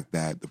the fact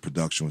that the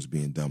production was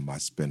being done by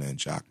Spinner and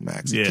Jock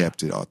Max. It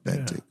kept it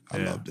authentic. I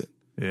loved it.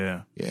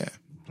 Yeah. Yeah.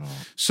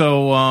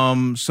 So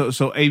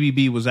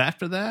ABB was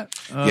after that?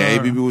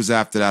 ABB was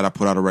after that. I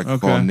put out a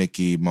record called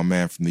Nikki. My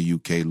man from the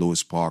UK,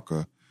 Lewis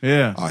Parker.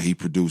 Yeah. He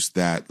produced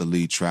that, the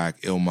lead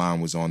track.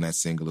 Illmind was on that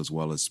single as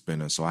well as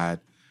Spinner. So I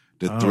had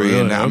the three. Really?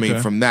 And I mean,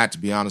 from that, to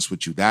be honest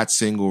with you, that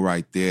single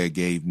right there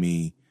gave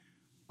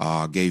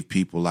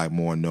people like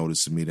more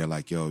notice of me. They're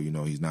like, yo,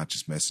 he's not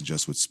just messing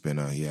just with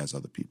Spinner. He has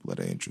other people that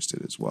are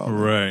interested as well.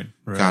 Right.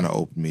 Kind of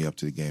opened me up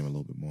to the game a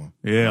little bit more.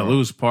 Yeah,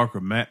 Lewis Parker,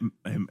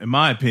 in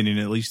my opinion,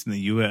 at least in the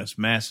U.S.,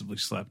 massively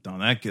slept on.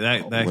 That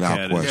Without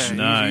cat question. is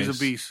nice. He's a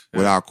beast.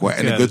 Without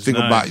question. And the good thing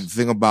nice. the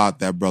thing about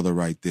that brother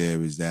right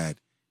there is that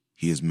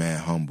he is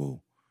mad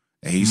humble.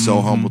 And he's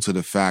so humble to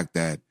the fact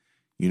that,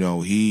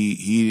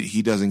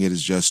 he doesn't get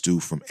his just due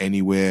from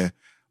anywhere,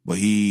 but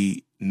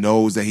he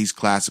knows that he's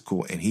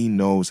classical and he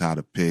knows how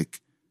to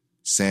pick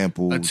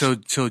samples.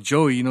 Until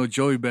Joey,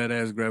 Joey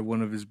Badass grabbed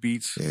one of his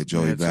beats. Yeah,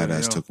 Joey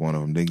Badass took one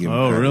of them. Didn't give him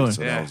credit, really?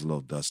 So that was a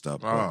little dust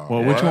up.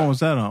 Well, which one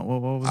was that on?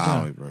 What was that? I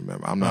don't even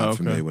remember. I'm not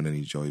familiar with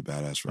any Joey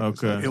Badass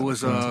records. Okay. It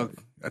was I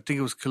think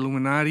it was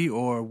Illuminati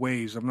or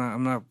Waves. I'm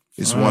not.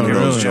 It's one of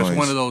those joints. It's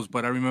one of those,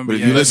 but I remember. But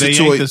if you listen they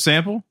to yanked it, the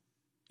sample.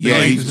 Yeah,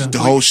 the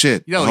whole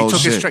shit. He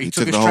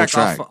took his track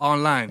off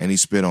online, and he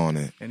spit on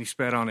it. And he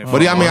spat on it.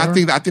 But I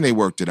think they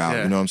worked it out.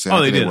 Yeah. You know what I'm saying?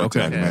 Oh, they did. Worked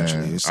it out Okay.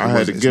 eventually. I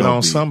had to get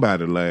on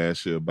somebody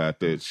last year about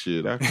that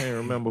shit. I can't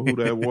remember who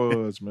that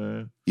was,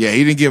 man. Yeah,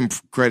 he didn't give him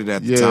credit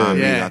at the time.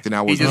 Yeah, I think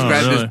that was he just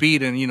grabbed his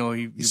beat and he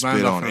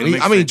spit on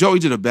it. I mean, Joey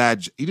did a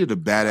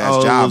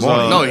badass job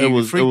on it. No, it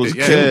was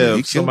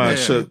Kev.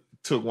 Somebody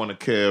took one of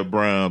Kev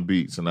Brown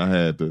beats, and I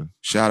had to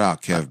shout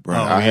out Kev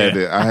Brown. I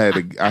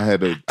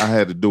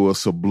had to do a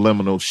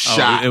subliminal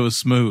shot. It was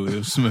smooth.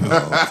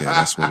 Oh, okay,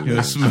 that's what it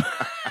is. Smooth.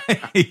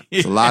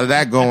 There's a lot of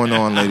that going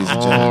on, ladies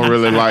and gentlemen. I don't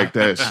really like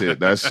that shit.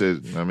 That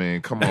shit. I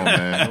mean, come on,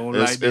 man.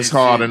 It's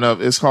hard enough.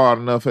 It's hard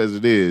enough as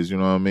it is. You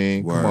know what I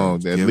mean? Word. Come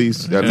on, at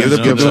least give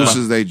the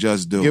producers they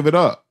just do. Give it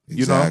up.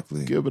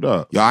 Exactly. Give it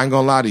up. Yo, I ain't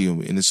gonna lie to you.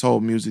 In this whole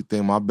music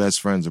thing, my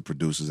best friends are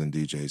producers and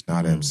DJs,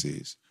 not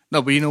MCs.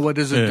 No, but you know what?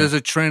 There's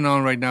a trend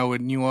on right now with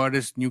new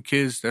artists, new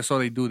kids. That's all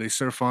they do. They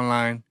surf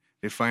online.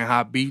 They find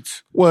hot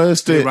beats. Well,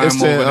 it's the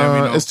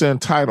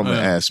entitlement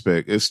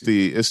aspect. It's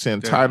the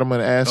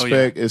entitlement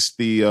aspect. It's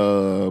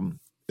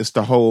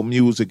the whole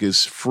music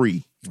is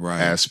free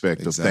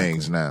aspect of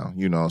things now.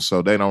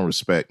 So they don't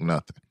respect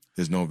nothing.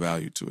 There's no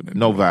value to it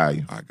anymore. No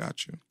value. I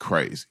got you.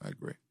 Crazy. I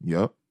agree.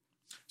 Yep.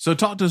 So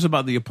talk to us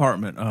about the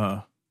apartment,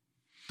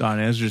 Don.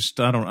 As just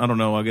I don't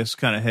know. I guess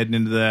kind of heading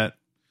into that.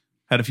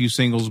 Had a few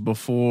singles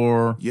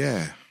before.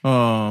 Yeah.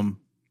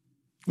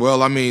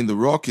 Well, I mean, the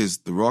Raucous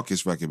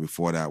record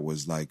before that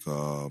was like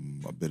a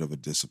bit of a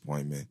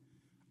disappointment.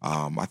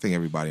 I think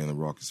everybody on the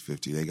Raucous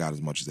 50, they got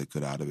as much as they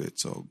could out of it.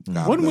 So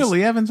wasn't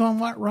Willie Evans on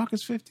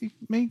Raucous 50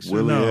 mix?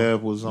 Willie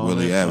Evans was on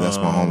Willie Evans, that's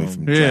my homie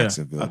from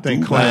Jacksonville. I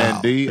think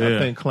Clan D. I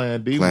think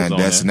Clan D was on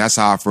that. And that's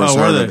how I first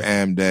heard of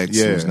Amdex.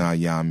 It was not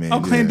Young Man. Oh,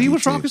 Clan D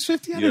was Raucous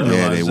 50? I didn't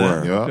realize they that.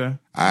 were. Yeah. Okay.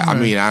 I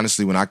mean,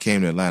 honestly, when I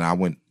came to Atlanta, I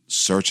went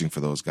searching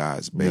for those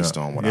guys based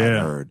on what I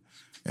heard.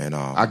 And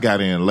I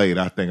got in late.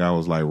 I think I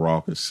was like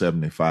Raucous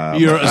 75.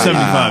 You're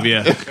 75,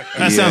 yeah.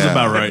 That sounds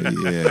about right.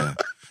 Yeah.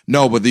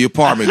 No, but the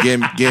apartment,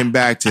 getting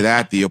back to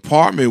that, the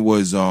apartment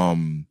was,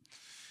 I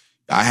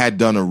had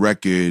done a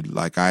record,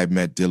 like I had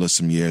met Dilla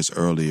some years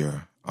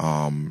earlier,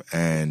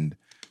 and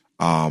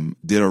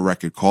did a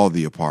record called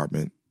The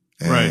Apartment.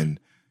 And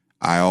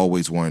I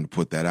always wanted to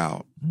put that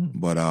out.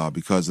 But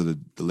because of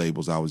the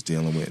labels I was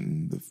dealing with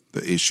and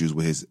the issues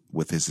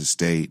with his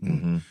estate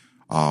and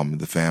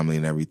the family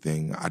and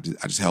everything, I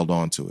just held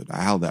on to it.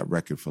 I held that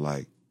record for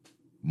like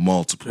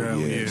multiple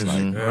years,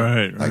 like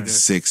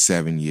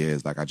 6-7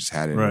 years. Like I just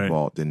had it in the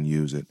vault, didn't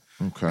use it.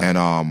 Okay.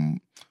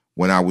 And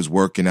when I was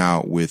working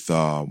out with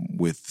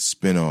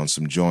Spinner on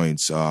some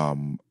joints,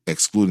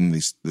 excluding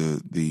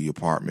the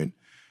apartment,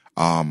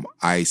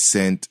 I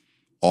sent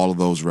all of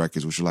those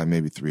records, which were like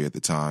maybe 3 at the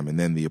time, and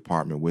then the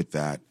apartment with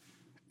that.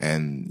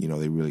 And,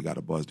 they really got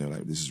a buzz. They're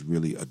like, this is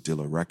really a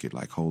Dilla record.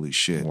 Like, holy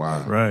shit.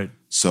 Wow. Right.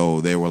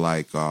 So they were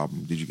like,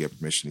 did you get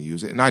permission to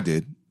use it? And I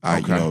did.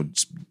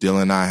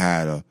 Dilla and I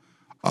had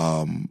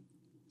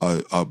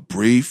a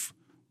brief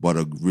but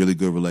a really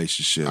good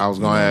relationship. I was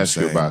going to ask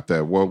you about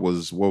that. What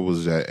was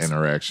that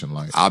interaction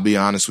like? I'll be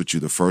honest with you.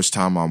 The first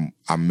time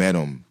I met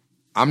him,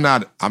 I'm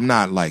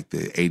not like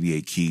the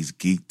 88 Keys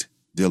geeked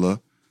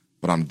Dilla,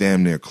 but I'm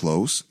damn near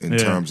close in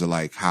terms of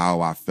like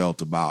how I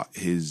felt about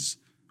his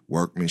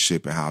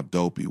workmanship and how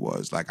dope he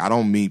was. Like I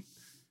don't meet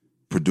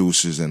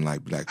producers and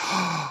like be like,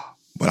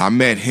 but I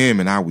met him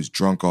and I was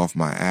drunk off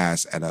my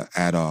ass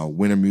at a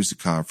Winter Music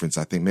Conference.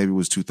 I think maybe it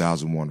was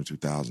 2001 or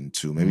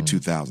 2002, maybe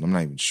 2000. I'm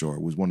not even sure.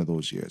 It was one of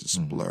those years. It's a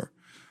blur.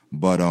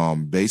 But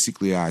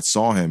basically I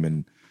saw him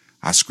and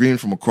I screamed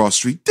from across the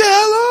street,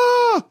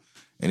 Dilla!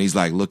 And he's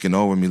like looking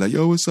over me like,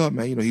 yo, what's up,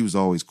 man? You know, he was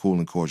always cool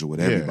and cordial with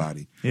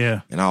everybody.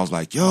 Yeah. And I was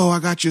like, yo, I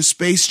got your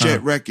Space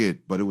Jet record.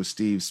 But it was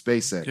Steve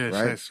SpaceX,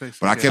 right? Space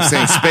but I kept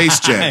saying Space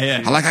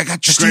Jet. I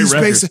got your Steve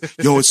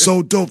SpaceX. Yo, it's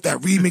so dope. That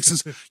remix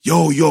is,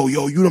 yo,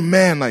 you the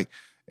man. Like,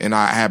 and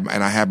I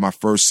had my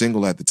first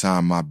single at the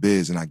time, My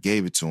Biz, and I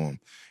gave it to him.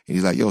 And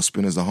he's like, yo,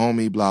 Spinner's a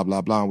homie, blah, blah,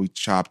 blah. And we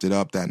chopped it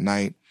up that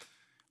night.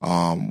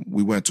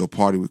 We went to a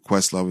party with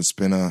Questlove and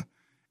Spinner,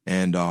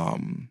 and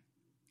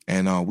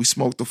we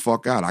smoked the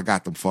fuck out. I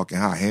got them fucking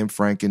high. Him,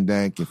 Frank, and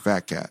Dank, and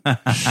Fat Cat.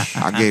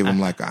 I gave him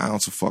like an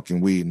ounce of fucking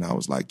weed, and I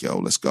was like, yo,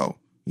 let's go.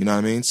 You know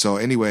what I mean? So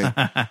anyway,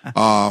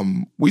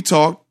 we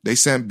talked. They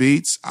sent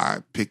beats.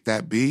 I picked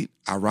that beat.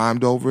 I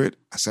rhymed over it.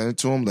 I sent it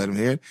to him, let him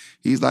hear it.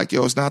 He's like,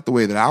 yo, it's not the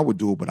way that I would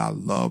do it, but I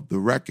love the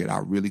record. I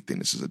really think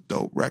this is a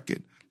dope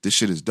record. This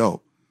shit is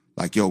dope.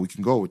 Like, yo, we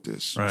can go with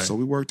this. Right. So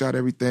we worked out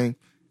everything,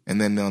 and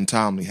then the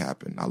Untimely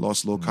happened. I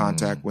lost a little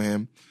contact with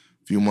him.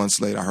 A few months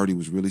later, I heard he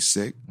was really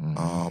sick.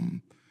 A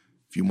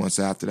few months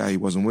after that, he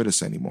wasn't with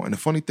us anymore. And the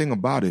funny thing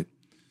about it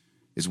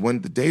is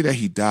when the day that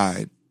he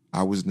died,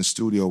 I was in the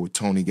studio with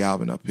Tony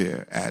Galvin up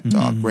here at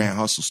Grand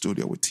Hustle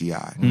Studio with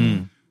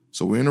T.I.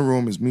 So we're in the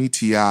room. It's me,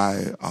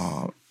 T.I.,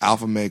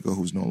 Alpha Mega,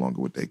 who's no longer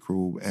with their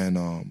crew,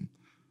 and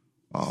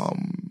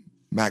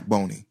Mac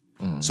Boney.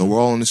 So we're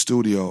all in the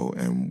studio,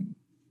 and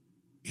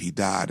he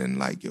died.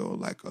 And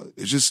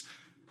it's just...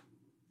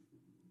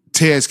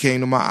 tears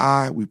came to my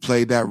eye. We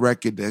played that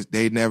record.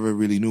 They never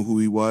really knew who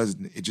he was.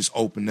 And it just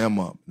opened them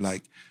up.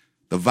 Like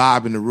the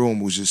vibe in the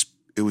room was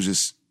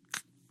just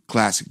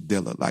classic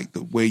Dilla. Like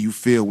the way you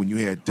feel when you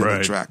hear a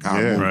Dilla track. How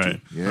it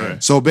moved you.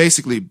 Right. So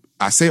basically,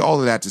 I say all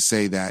of that to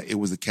say that it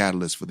was a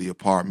catalyst for the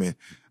apartment.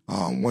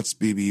 Once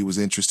BBE was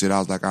interested, I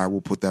was like, all right,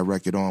 we'll put that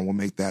record on. We'll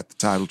make that the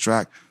title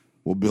track.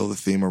 We'll build a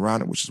theme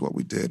around it, which is what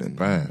we did. And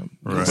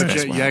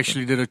But you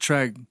actually did a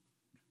track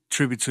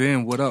tribute to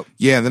him, What Up?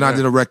 Yeah, and then I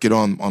did a record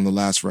on the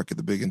last record,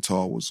 The Big and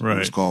Tall, was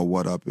called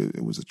What Up.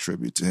 It was a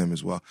tribute to him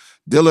as well.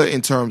 Dilla,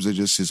 in terms of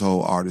just his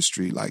whole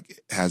artistry,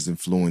 like has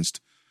influenced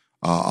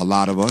a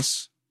lot of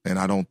us. And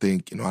I don't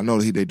think, I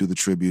know they do the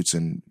tributes,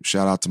 and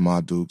shout out to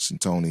Ma Dukes and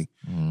Tony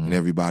and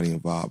everybody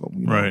involved.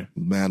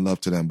 Mad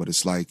love to them. But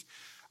it's like,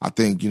 I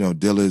think,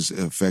 Dilla's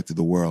affected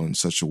the world in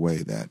such a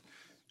way that,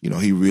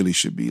 he really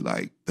should be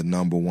like the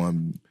number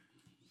one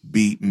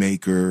beat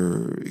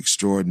maker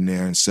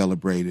extraordinaire and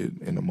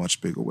celebrated in a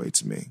much bigger way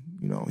to me.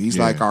 He's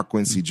like our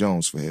Quincy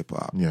Jones for hip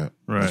hop. Yeah.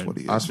 That's what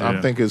he is.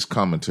 I think it's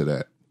coming to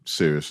that.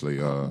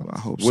 Seriously. I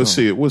hope we'll so.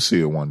 see it. We'll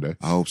see it one day.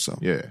 I hope so.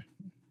 Yeah.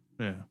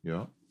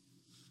 Yeah.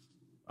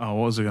 Oh,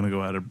 what was I going to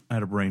go? I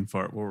had a brain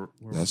fart. Where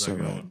That's was I all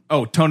right. going?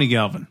 Oh, Tony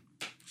Galvin.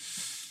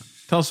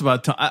 Tell us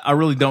about I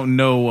really don't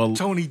know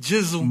Tony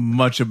Jizzle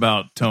much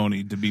about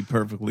Tony, to be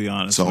perfectly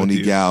honest.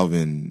 Tony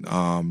Galvin.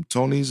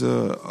 Tony's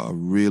a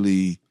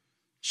really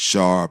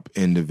sharp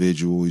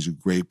individual. He's a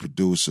great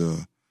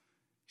producer.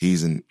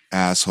 He's an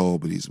asshole,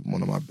 but he's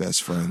one of my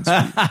best friends.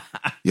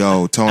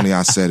 Yo, Tony,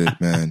 I said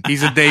it, man.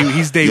 He's day one.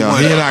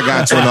 He and I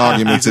got into an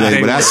argument today,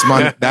 but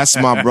that's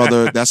my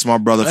brother. That's my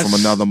brother from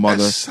another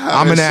mother.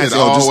 I'm an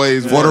asshole.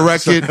 For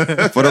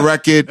the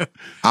record,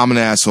 I'm an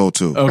asshole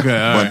too.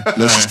 Okay, but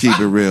let's just keep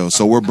it real.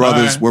 So we're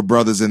brothers. Right. We're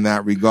brothers in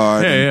that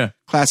regard. Yeah.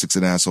 Classic's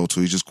an asshole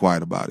too. He's just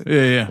quiet about it.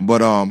 Yeah.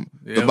 But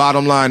the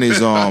bottom line is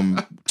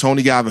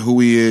Tony Galvin, who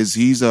he is.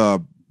 He's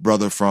a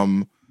brother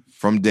from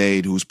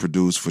Dade, who's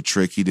produced for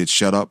Trick. He did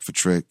Shut Up for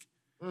Trick.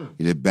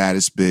 He did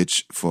Baddest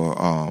Bitch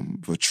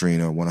for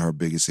Trina, one of her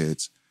biggest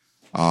hits.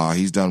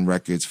 He's done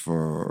records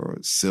for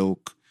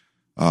Silk,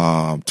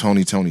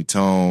 Tony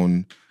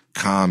Tone,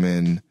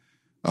 Common.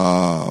 Who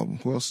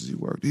else has he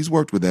worked? He's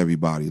worked with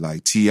everybody,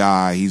 like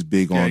T.I. He's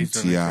big on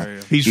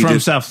T.I. He's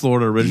from South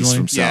Florida originally? He's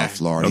from South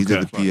Florida. Okay. He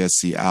did the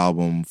PSC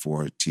album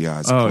for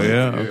T.I.'s Oh, Play.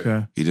 yeah?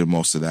 Okay. He did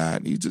most of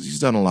that. He's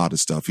done a lot of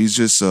stuff. He's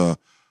just a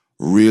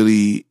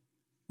really,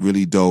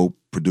 really dope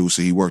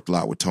producer. He worked a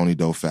lot with Tony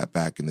Dofat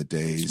back in the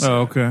days.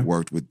 Oh, okay.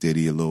 Worked with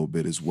Diddy a little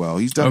bit as well.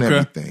 He's done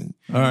everything.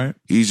 All right.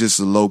 He's just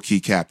a low-key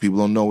cat. People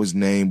don't know his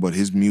name, but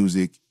his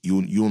music,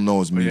 you'll know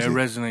his music. Yeah, it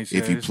resonates.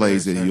 If he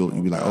plays it, you'll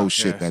be like, oh,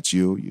 shit, that's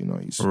you.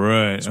 He's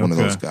one of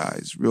those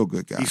guys. Real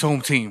good guy. He's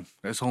home team.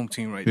 That's home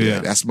team right there. Yeah,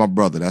 that's my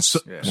brother. That's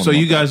so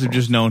you guys have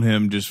just known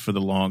him just for the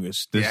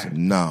longest.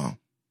 No.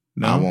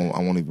 I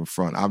won't even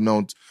front. I've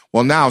known.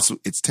 Well, now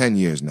it's 10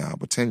 years now,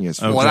 but 10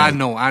 years. Okay. Well, I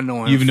know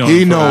him. You've known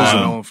he him. knows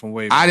him from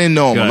way back. I didn't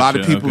know him. Gotcha. A lot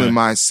of people in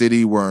my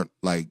city weren't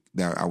like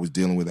that. I was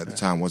dealing with at the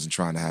time wasn't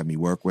trying to have me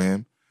work with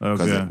him.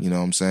 Okay. You know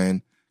what I'm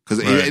saying? Because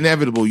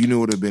inevitable, you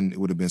knew it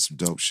would have been some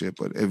dope shit,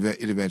 but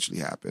it eventually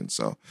happened.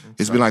 So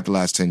it's been like the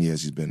last 10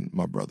 years. He's been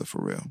my brother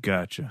for real.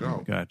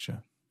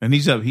 Gotcha. And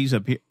he's up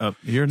here now?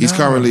 He's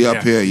currently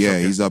up here. Yeah,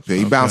 he's up here.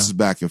 He bounces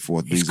back and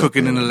forth. He's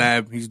cooking in the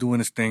lab. He's doing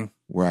his thing.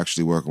 We're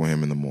actually working with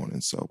him in the morning,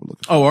 so we're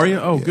looking. Oh, are you?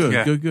 Oh, good.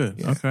 Yeah.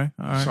 Okay,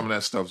 all right. Some of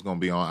that stuff's gonna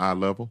be on eye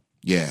level.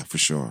 Yeah, for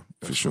sure.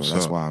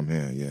 That's why I'm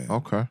here. Yeah.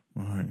 Okay. All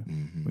right.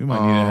 Mm-hmm. We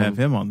might need to have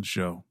him on the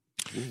show.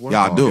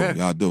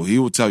 Y'all do. He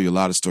will tell you a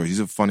lot of stories. He's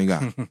a funny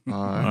guy. All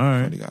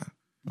right. Funny guy.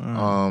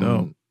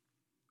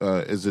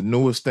 Is the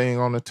newest thing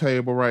on the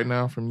table right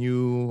now from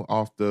you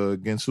off the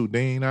Ginsu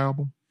Dean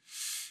album?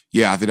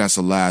 Yeah, I think that's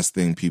the last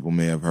thing people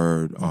may have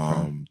heard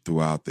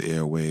throughout the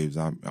airwaves.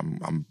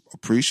 I'm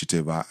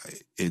appreciative. I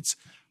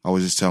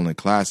was just telling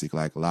Classic,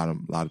 like a lot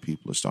of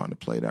people are starting to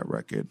play that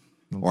record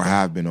or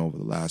have been over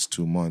the last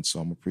 2 months.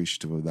 So I'm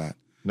appreciative of that.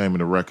 Name of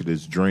the record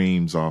is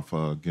Dreams off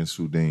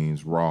Ginsu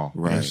Dean's Raw.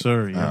 Right. Yes,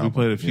 sir. Yeah, we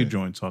played a few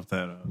joints off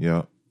that.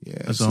 Yeah.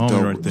 That's a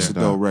homie right there. It's a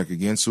dope record.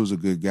 Ginsu's a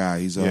good guy.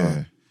 He's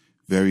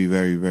very,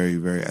 very, very,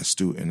 very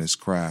astute in his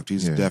craft.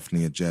 He's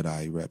definitely a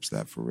Jedi. He reps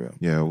that for real.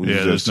 Yeah,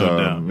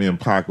 me and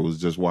Parker was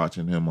just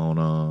watching him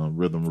on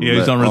Rhythm Roulette. Yeah,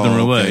 he's on Rhythm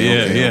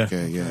Roulette.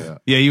 Okay.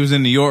 Yeah, he was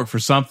in New York for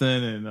something,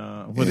 and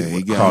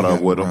he caught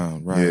up with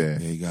him. Right. Yeah,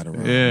 he got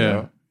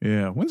around.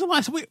 Yeah. When's the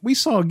last we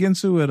saw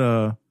Ginsu at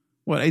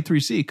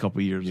A3C a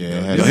couple years ago?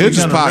 Yeah, he'll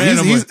just pop.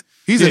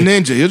 He's a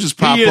ninja. He'll just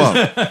pop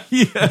up.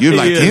 You're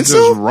like,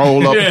 Ginsu? Just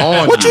roll up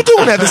on what you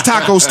doing at this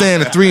taco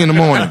stand at 3 a.m? You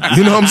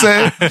know what I'm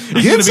saying?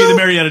 He's going to be at the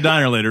Marietta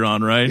Diner later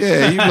on, right?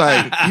 Yeah, you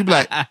be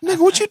like, nigga,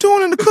 what you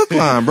doing in the cook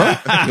line, bro?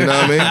 You know what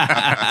I mean?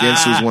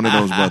 Ginsu's one of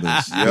those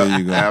brothers. There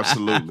you go.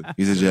 Absolutely.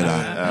 He's a Jedi.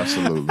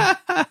 Absolutely.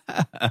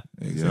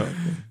 Exactly.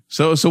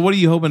 So what are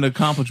you hoping to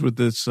accomplish with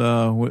this,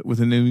 with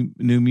the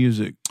new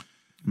music,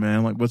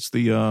 man? Like, what's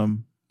the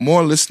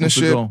more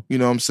listenership? You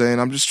know what I'm saying?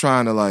 I'm just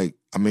trying to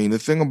the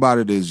thing about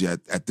it is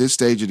at this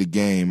stage of the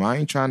game, I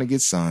ain't trying to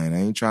get signed. I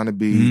ain't trying to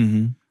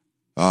be,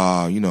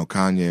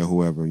 Kanye or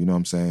whoever. You know what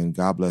I'm saying?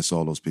 God bless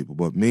all those people.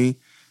 But me,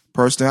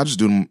 personally, I just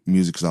do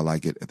music because I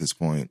like it at this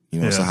point.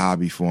 It's a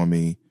hobby for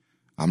me.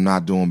 I'm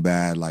not doing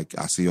bad. Like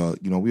I see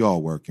we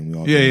all working. We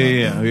all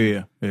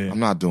yeah. I'm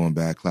not doing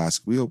bad.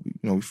 Classic. We're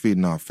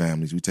feeding our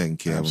families. We taking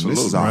care of them.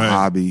 This is our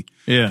hobby.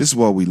 Yeah. This is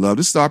what we love.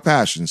 This is our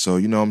passion. So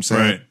you know what I'm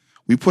saying? Right.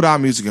 We put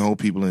out music and hope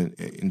people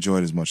enjoy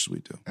it as much as we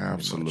do.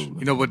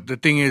 Absolutely. But the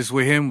thing is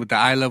with him, with the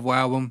Eye Level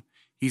album,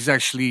 he's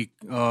actually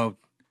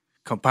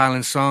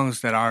compiling songs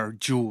that are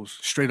jewels,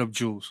 straight up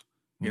jewels.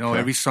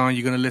 Every song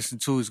you're going to listen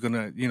to is going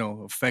to,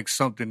 affect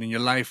something in your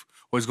life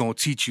or it's going to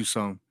teach you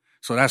something.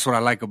 So that's what I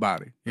like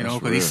about it,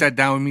 because he sat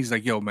down with me. He's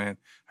like, yo, man,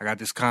 I got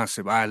this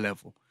concept, Eye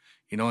Level.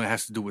 It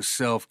has to do with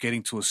self,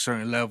 getting to a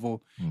certain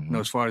level,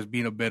 as far as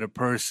being a better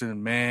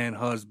person, man,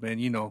 husband,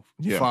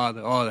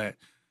 father, all that.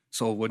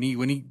 So when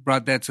he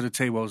brought that to the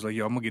table, I was like,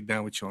 yo, I'm going to get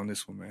down with you on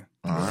this one, man.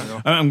 All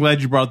right. I'm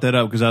glad you brought that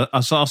up because I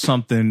saw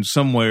something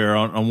somewhere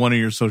on one of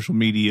your social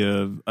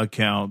media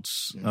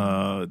accounts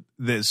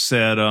that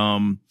said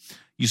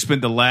you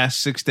spent the last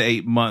 6 to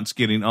 8 months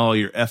getting all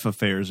your F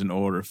affairs in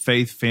order,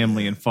 faith,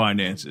 family, and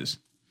finances.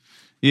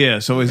 Yeah,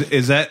 so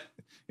is that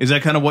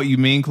kind of what you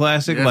mean,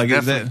 Classic? Yes, like,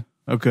 definitely. is that...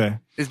 Okay.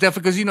 It's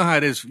definitely because you know how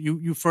it is.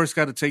 You first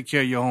got to take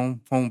care of your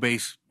home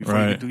base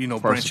before you do,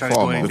 branch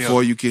out.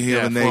 Before you can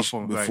heal the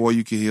nation,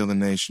 you can heal the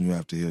nation, you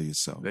have to heal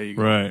yourself. There you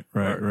go. Right.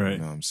 You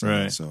know what I'm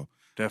saying? Right. So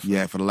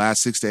definitely. For the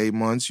last 6 to 8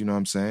 months, you know what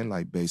I'm saying?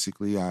 Like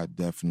basically, I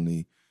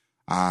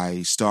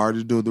started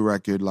to do the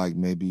record like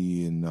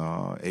maybe in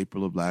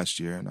April of last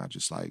year, and I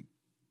just like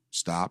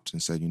stopped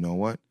and said, you know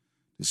what?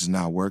 This is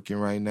not working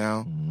right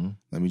now. Mm-hmm.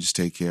 Let me just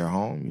take care of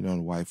home.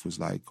 The wife was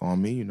like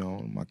on me,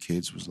 my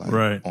kids was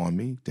like on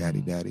me,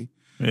 daddy.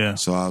 Yeah.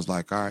 So I was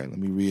like, all right, let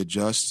me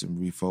readjust and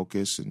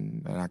refocus.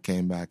 And I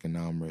came back and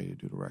now I'm ready to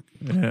do the record.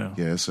 Yeah.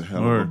 Yeah, it's a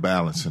hell of a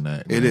balance in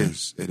that. It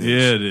is.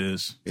 Yeah, it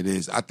is. It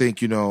is. I think,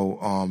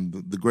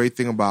 the great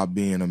thing about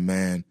being a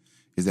man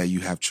is that you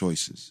have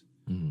choices.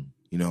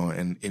 Mm-hmm.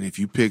 And if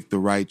you pick the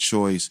right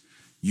choice,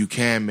 you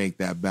can make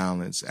that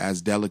balance.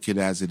 As delicate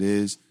as it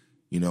is,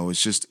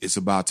 it's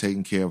about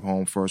taking care of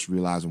home first,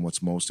 realizing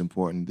what's most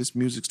important. This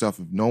music stuff,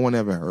 if no one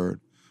ever heard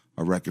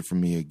a record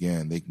from me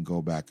again, they can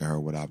go back and hear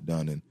what I've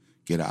done and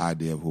get an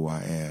idea of who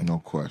I am. No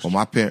question.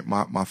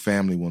 But my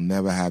family will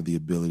never have the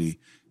ability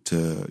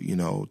to,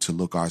 to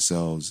look at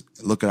ourselves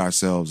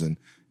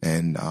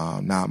and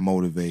not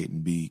motivate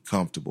and be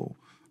comfortable.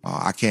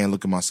 I can't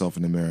look at myself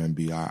in the mirror and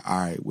be all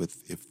right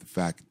if the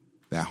fact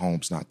that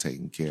home's not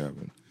taken care of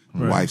and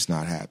the wife's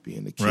not happy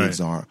and the kids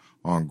aren't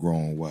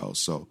growing well.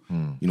 So,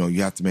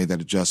 you have to make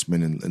that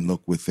adjustment and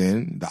look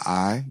within the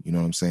eye. You know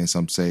what I'm saying?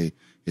 Some say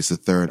it's the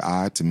third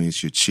eye. To me,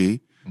 it's your chi.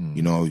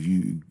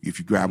 If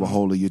you grab a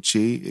hold of your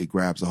chi, it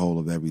grabs a hold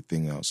of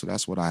everything else. So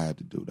that's what I had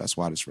to do. That's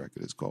why this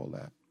record is called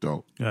that.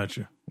 Dope.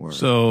 Gotcha. Word.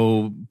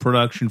 So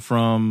production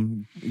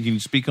can you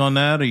speak on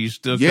that? Are you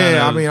still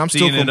I'm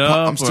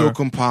still still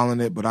compiling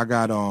it, but I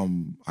got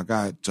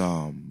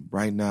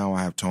right now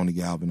I have Tony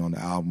Galvin on the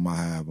album. I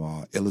have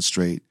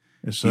Illustrate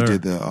Yes, sir. He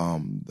did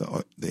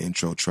the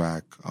intro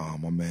track.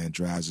 My man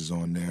Draz is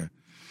on there.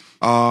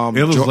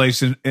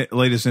 Illa's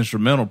latest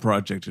instrumental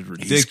project is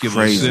ridiculous.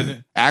 Crazy. Isn't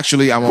it?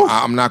 Actually,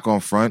 I'm not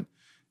going to front.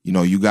 You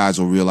know, you guys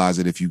will realize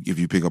it if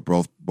you pick up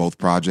both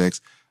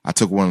projects. I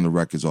took one of the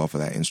records off of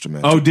that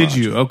instrumental. Oh, did project.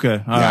 you?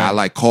 Okay. All right.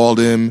 I called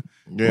him.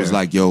 Yeah. Was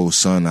like, yo,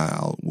 son,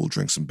 we'll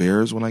drink some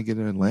beers when I get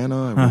in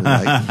Atlanta.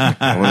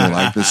 I really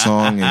like this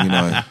song, and you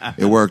know,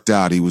 it worked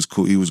out. He was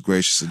cool. He was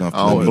gracious enough.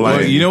 To let me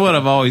well, you know what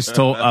I've always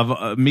told.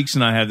 Meeks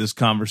and I have this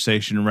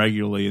conversation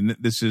regularly, and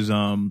this is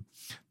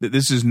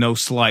no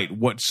slight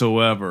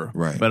whatsoever.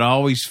 Right. But I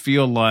always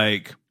feel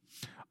like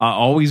I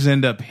always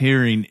end up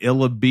hearing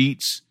Illa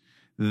beats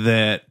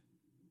that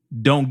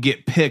don't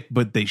get picked,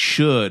 but they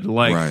should.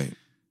 Like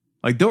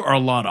there are a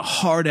lot of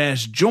hard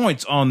ass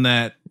joints on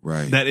that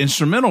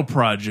instrumental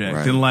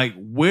project, and like,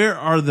 where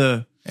are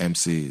the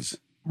MCs?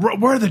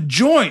 Where are the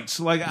joints?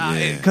 Like,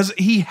 because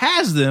he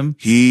has them,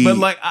 but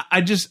like,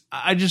 I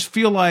just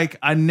feel like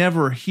I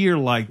never hear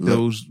like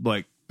those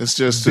like. It's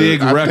just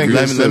big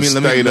records.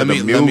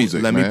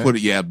 Let me put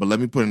it. Yeah, but let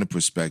me put it into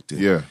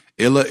perspective. Yeah,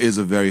 Illa is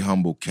a very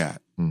humble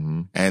cat,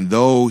 and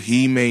though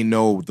he may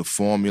know the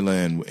formula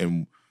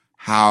and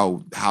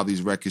how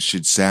these records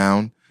should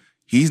sound,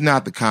 he's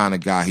not the kind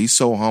of guy. He's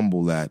so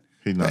humble that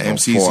he's not going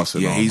to force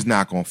it. He's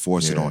not going to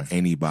force it on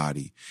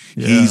anybody.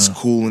 Yeah. He's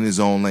cool in his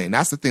own lane. And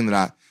that's the thing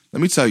that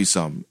let me tell you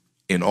something.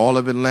 In all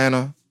of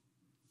Atlanta,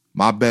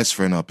 my best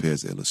friend up here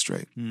is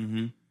Illustrate,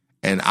 and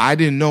I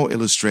didn't know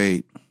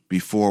Illustrate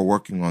before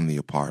working on The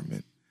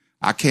Apartment.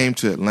 I came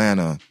to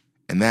Atlanta,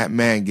 and that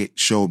man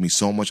showed me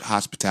so much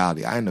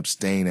hospitality. I ended up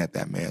staying at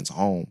that man's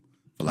home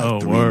for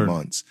like 3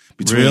 months.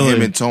 Between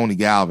him and Tony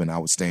Galvin, I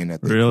was staying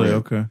at the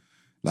crib. Okay.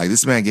 Like,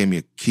 this man gave me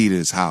a key to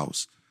his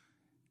house.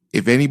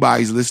 If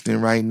anybody's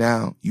listening right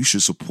now, you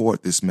should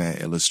support this man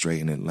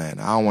Illustrate in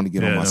Atlanta. I don't want to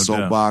get on my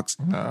soapbox,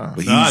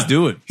 but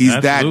do it. He's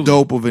that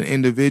dope of an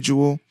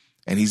individual.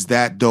 And he's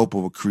that dope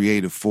of a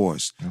creative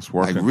force. That's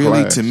working like,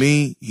 really, class. to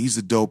me, he's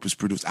the dopest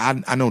producer.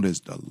 I know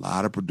there's a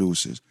lot of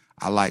producers.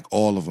 I like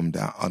all of them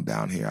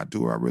down here. I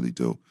do. I really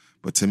do.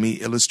 But to me,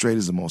 Illustrate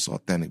is the most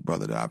authentic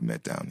brother that I've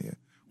met down here.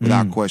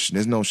 Without question.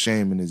 There's no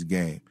shame in his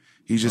game.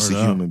 He's just a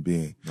human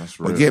being. That's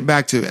real. But getting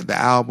back to the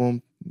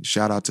album,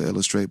 shout out to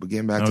Illustrate, but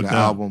getting back to the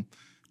album,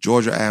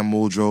 Georgia Ann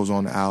Muldrow's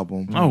on the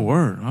album. Oh,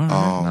 word.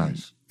 All right.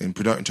 Nice. In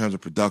terms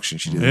of production,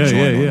 she did a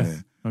joint on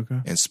there.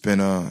 Okay. And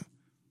Spinner.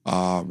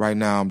 Right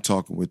now, I'm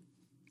talking with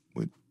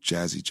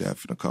Jazzy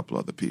Jeff and a couple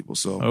other people.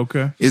 So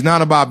it's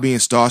not about being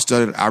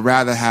star-studded. I'd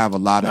rather have a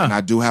lot of, and I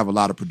do have a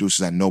lot of producers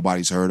that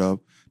nobody's heard of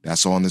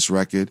that's on this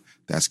record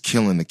that's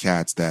killing the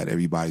cats that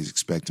everybody's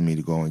expecting me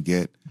to go and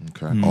get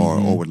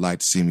or would like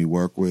to see me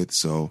work with.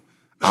 So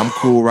I'm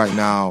cool right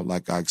now.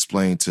 Like I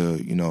explained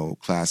to,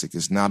 Classic,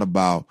 it's not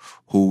about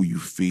who you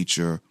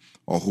feature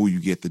or who you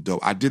get the dope.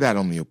 I did that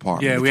on The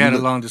Apartment. Yeah, we had a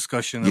long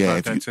discussion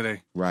about that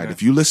today. Right. Yeah.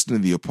 If you listen to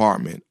The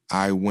Apartment,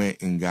 I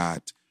went and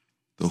got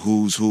the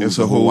who's who. It's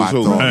a who's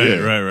who.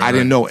 Right. I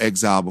didn't know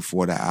Exile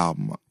before that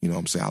album. You know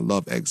what I'm saying? I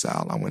love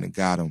Exile. I went and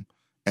got him.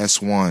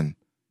 S1.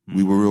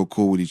 We were real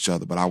cool with each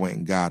other, but I went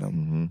and got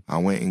him. I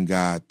went and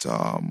got,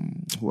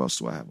 who else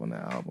do I have on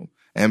that album?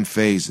 M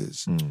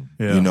Phases.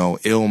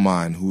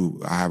 Illmind,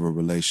 who I have a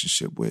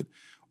relationship with.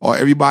 Or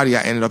everybody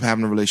I ended up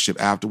having a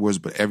relationship afterwards,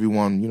 but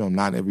everyone,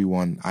 not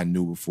everyone I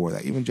knew before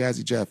that. Even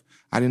Jazzy Jeff.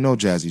 I didn't know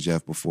Jazzy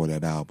Jeff before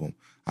that album.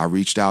 I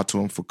reached out to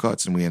him for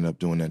cuts, and we ended up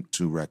doing that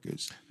 2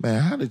 records.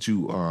 Man, how did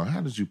you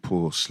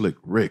pull Slick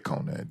Rick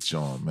on that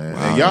joint, man?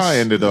 Wow, and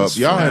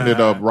y'all ended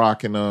up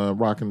rocking a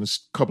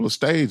couple of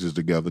stages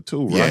together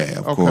too, right? Yeah,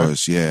 of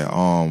course, yeah.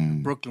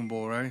 Brooklyn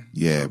Bowl, right?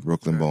 Yeah,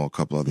 Brooklyn Bowl, a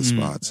couple other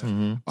spots.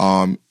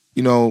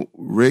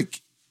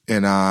 Rick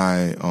and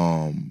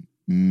I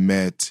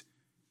met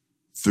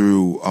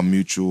through a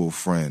mutual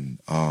friend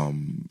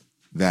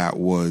that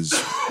was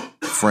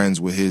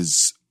friends with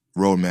his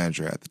road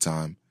manager at the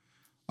time.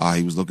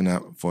 He was looking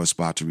for a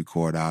spot to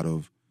record out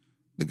of.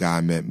 The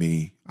guy met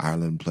me. I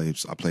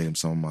played him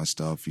some of my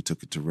stuff. He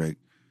took it to Rick.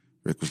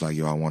 Rick was like,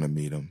 yo, I want to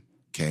meet him.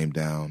 Came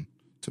down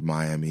to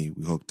Miami.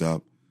 We hooked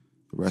up.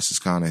 The rest is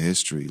kind of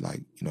history.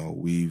 Like,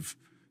 we've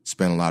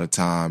spent a lot of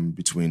time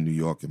between New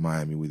York and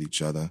Miami with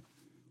each other.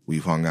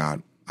 We've hung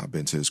out. I've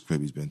been to his crib.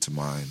 He's been to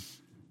mine.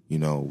 We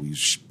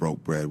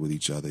broke bread with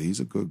each other. He's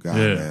a good guy,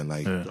 man.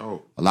 Like, a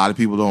lot of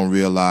people don't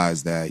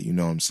realize that, you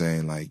know what I'm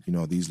saying? Like,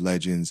 these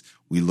legends,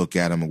 we look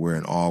at them and we're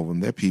in awe of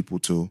them. They're people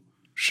too.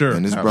 Sure.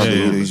 And this brother,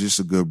 he's just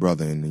a good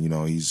brother. And,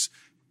 he's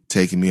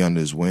taken me under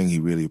his wing. He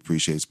really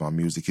appreciates my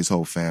music. His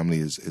whole family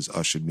has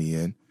ushered me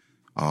in.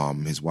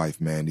 His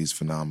wife, Mandy's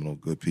phenomenal,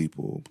 good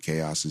people.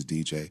 Chaos is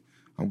DJ.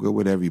 I'm good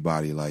with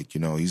everybody. Like,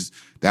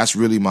 that's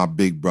really my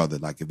big brother.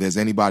 Like, if there's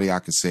anybody I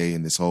could say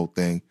in this whole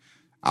thing,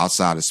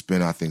 outside of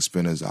Spinner, I think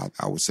Spinner's, I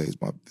would say, is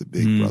the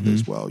big brother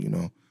as well,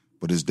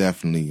 But it's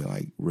definitely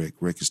like Rick.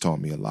 Rick has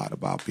taught me a lot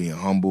about being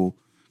humble.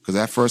 Because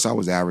at first I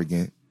was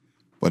arrogant.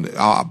 But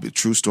a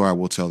true story I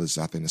will tell this.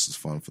 I think this is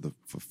fun for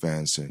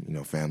fans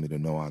and family to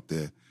know out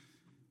there.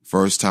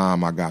 First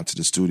time I got to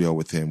the studio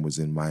with him was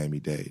in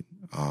Miami-Dade.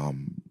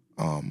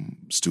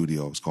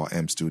 studio. It's called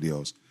M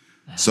Studios.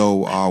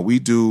 So we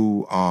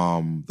do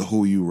the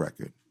Who You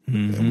record.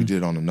 And we did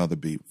it on another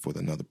beat with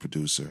another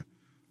producer.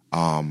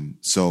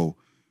 So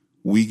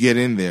we get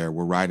in there,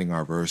 we're writing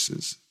our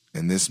verses,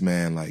 and this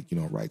man, like, you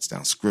know, writes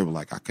down, scribble,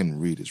 like I couldn't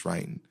read his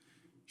writing.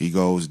 He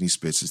goes and he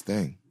spits his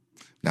thing.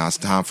 Now it's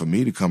time for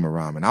me to come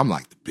around, and I'm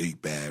like the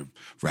big bad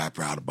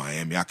rapper out of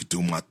Miami. I could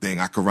do my thing.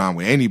 I could rhyme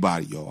with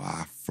anybody. Yo,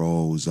 I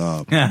froze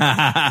up.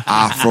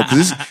 I froze,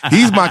 cause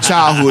he's my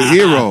childhood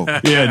hero.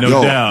 Yeah,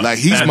 no doubt. Like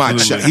he's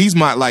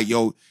my like,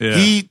 yo,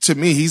 to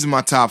me, he's in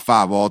my top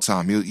 5 all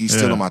time. He's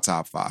still in my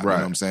top 5. Right. You know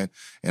what I'm saying?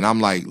 And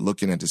I'm like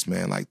looking at this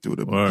man like through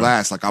the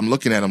glass. Like I'm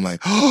looking at him like,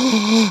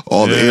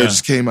 all the air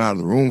just came out of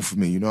the room for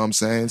me. You know what I'm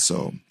saying?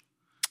 So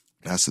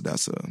that's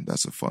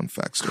a fun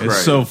fact story.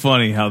 It's so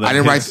funny how that I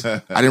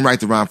didn't write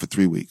the rhyme for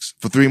 3 weeks.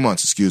 For 3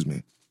 months, excuse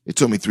me. It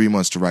took me 3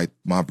 months to write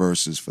my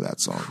verses for that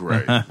song.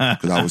 Right.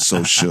 Because I was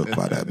so shook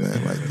by that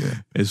man right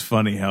there. It's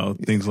funny how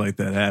things like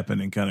that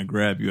happen and kind of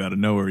grab you out of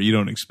nowhere. You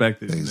don't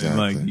expect it. Exactly.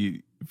 And like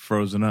you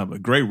frozen up. A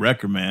great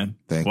record, man.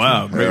 Thank you.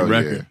 Wow, great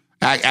record.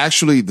 Yeah.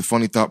 Actually, the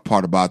funny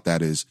part about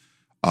that is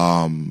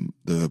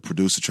the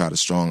producer tried to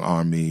strong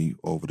arm me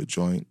over the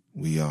joint.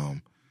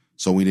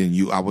 So we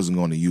didn't I wasn't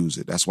going to use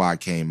it. That's why I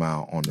came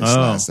out on this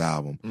last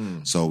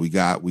album. So we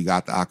got the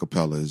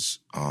acapellas,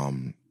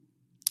 and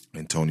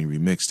Tony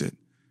remixed it,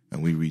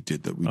 and we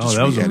redid the.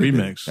 That was a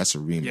remix. That's a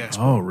remix. Yeah.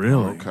 Oh,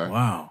 really? Okay.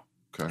 Wow.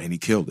 Okay. And he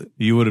killed it.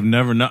 You would have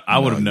never known. I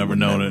would have never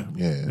known it.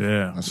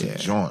 Yeah. That's a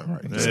joint,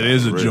 right? It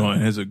is a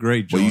joint. It's a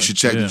great joint. Well, you should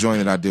check the joint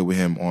that I did with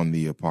him on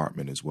The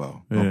Apartment as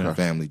well. Yeah.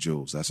 Family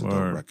Jewels. That's a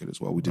dope record as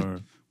well.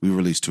 We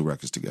released 2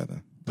 records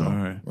together. All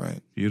right.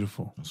 Right.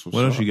 Beautiful.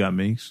 What else you got,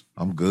 Meeks?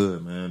 I'm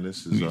good, man.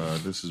 This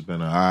has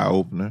been an eye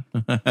opener.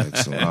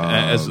 Excellent.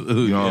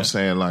 You know what I'm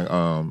saying?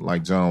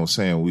 Like John was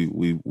saying,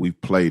 we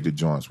played the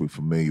joints. We're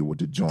familiar with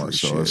the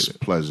joints, so it's a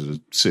pleasure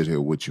to sit here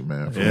with you,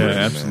 man.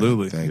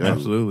 Absolutely. Thank you.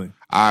 Absolutely.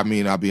 I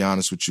mean, I'll be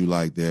honest with you,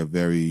 like there are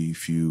very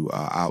few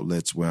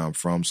outlets where I'm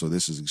from, so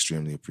this is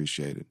extremely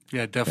appreciated.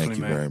 Yeah, definitely,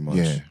 Thank you very much.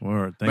 Yeah.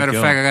 Word. Matter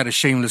of fact, I got a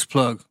shameless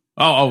plug.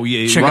 Oh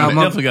yeah. Check out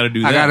definitely got to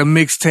do that. I got a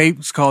mixtape.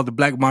 It's called The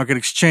Black Market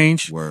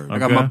Exchange. Word. I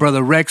got my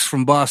brother Rex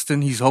from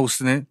Boston. He's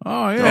hosting it.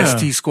 Oh yeah.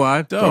 ST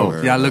Squad.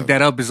 Dope. Yeah, look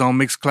that up. It's on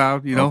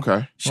Mixcloud, you know.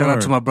 Okay. Shout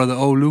out to my brother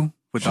Olu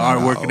with the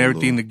artwork and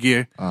everything, Olu. the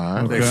gear. All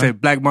right. They say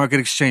Black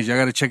Market Exchange. I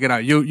got to check it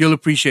out. You'll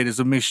appreciate it. It's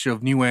a mixture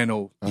of new and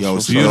old. Yo,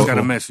 it's It's got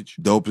a message.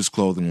 dopest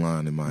clothing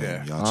line in Miami.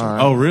 Yeah. Y'all check All it right.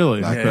 out. Oh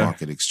really?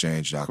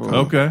 BlackMarketExchange.com. Cool.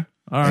 Okay.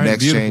 All right. And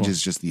Exchange beautiful.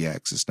 is just the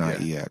X. It's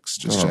not EX.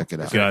 Just check it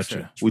out.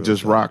 Gotcha. We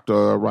just rocked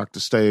the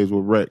stage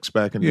with Rex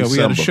back in December.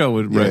 We had a show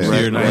with Rex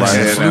here in right Atlanta.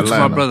 here in Salute to my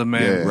Atlanta. brother,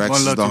 man. Yeah. Rex One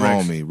is love the to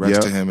Rex. homie. Rex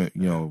Yep. to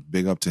him,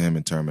 big up to him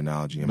in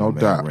Terminology. And No my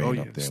doubt. Man Rain Oh,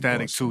 yeah. up there in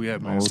Static Boston. too, yeah,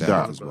 man. No Static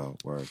doubt. as well.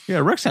 Word. Yeah,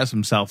 Rex has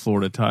some South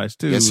Florida ties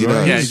too. Yes, he right?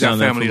 does. Yeah, he's got down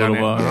there family for a down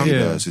little there. while. Yeah, he Yeah,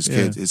 does.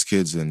 His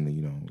kids and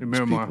his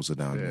Miramar. peoples are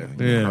down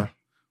there. Yeah.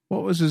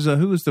 What was his?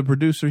 Who was the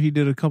producer? He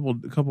did a couple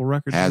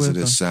records.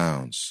 Hazardous with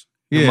Sounds.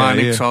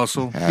 Mnemonics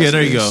also. Yeah,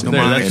 there you go. Hazardous There,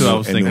 that's and- what I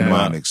was and thinking about.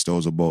 Mnemonics.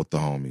 Those are both the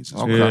homies.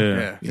 as Okay.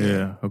 well.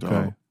 Yeah. Okay.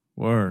 Dope.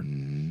 Word.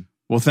 Mhm.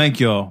 Well,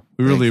 thank y'all.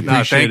 We really Thank you.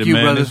 appreciate Thank it, you,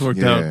 man. brothers. This worked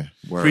Yeah. out.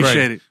 Word.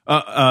 Appreciate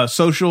it.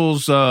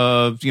 Socials,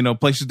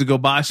 places to go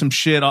buy some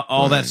shit,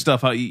 all that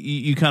stuff.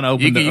 You kind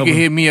of You open. can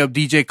hit me up,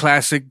 DJ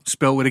Classic,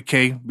 spelled with a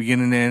K,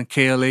 beginning and end,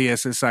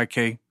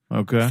 KLASSIK.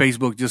 Okay.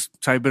 Facebook, just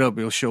type it up.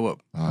 It'll show up.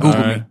 All Google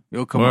right. me.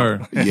 It'll come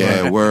Word. up.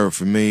 Yeah, word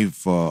for me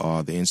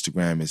for the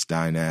Instagram is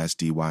Dynas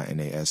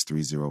DYNAS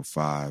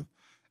 305,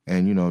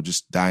 and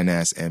just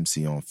Dynas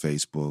MC on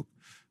Facebook.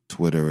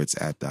 Twitter, it's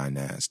at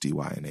Dynas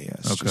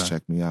DYNAS. Okay. Just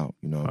check me out.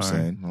 You know what I'm All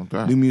right. saying? No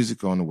doubt. New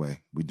music on the way.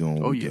 We doing.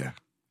 What Oh, we do. yeah.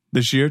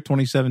 This year,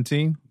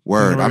 2017.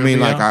 Word. I Gonna mean,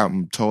 be like out?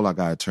 I'm told I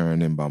gotta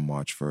turn in by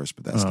March 1st,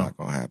 but that's not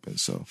gonna happen.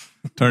 So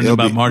Turned in It'll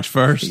by be- March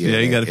 1st. Yeah,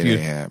 you got a it few.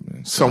 ain't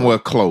happening. So, Somewhere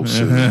close.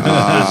 It's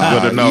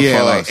good enough yeah,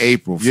 for like us.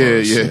 April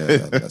 1st. Yeah.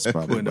 That's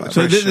probably Putting about up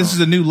So it. this is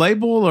a new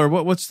label, or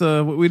what's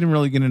the? We didn't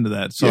really get into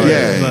that. Sorry,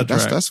 Yeah,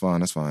 That's that's fine.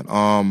 That's fine.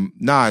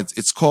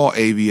 It's called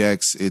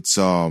AVX. It's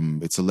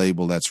a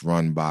label that's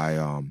run by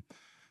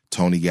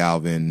Tony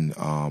Galvin,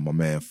 my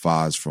man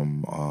Foz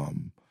from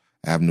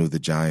Avenue of the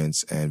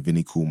Giants, and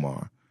Vinny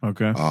Kumar,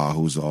 Okay.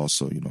 who's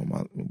also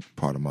my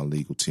part of my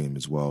legal team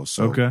as well.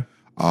 So Okay.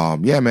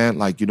 yeah,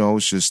 man,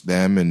 it's just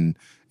them and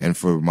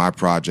for my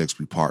projects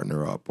we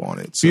partner up on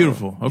it. So,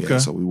 Beautiful. yeah, Okay.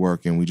 so we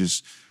working.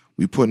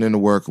 We putting in the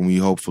work, and we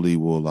hopefully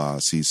will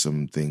see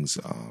some things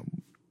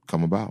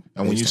come about.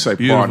 And when you based say on-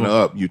 Beautiful. partner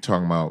up, you're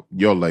talking about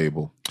your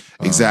label.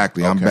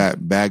 exactly, I'm okay.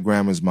 Bad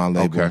Grammar's my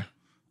label. Okay.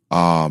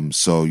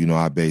 So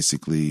I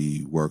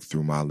basically work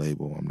through my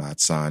label. I'm not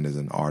signed as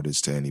an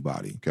artist to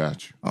anybody.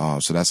 Gotcha.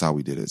 So that's how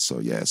we did it. So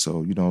yeah,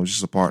 so it's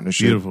just a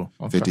partnership. Beautiful.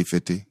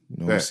 50-50.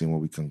 We're Bet. seeing what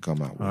we can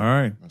come out with. All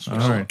right. All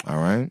right. All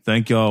right.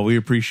 Thank y'all. We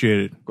appreciate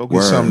it. Go get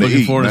Word. something to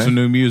Looking eat, forward to man. some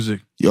new music.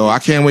 Yo, I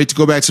can't wait to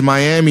go back to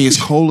Miami.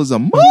 It's cold as a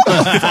motherfucker.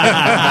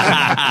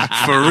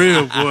 For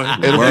real, boy.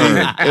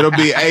 It'll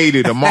be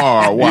 80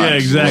 tomorrow. Watch. Yeah,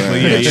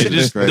 exactly. Yeah.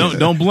 Just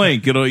don't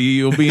blink.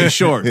 You'll be in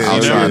shorts.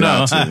 I'll try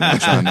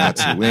not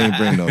to. We ain't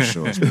bring no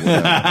shorts. All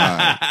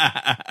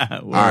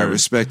right.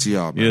 Respect to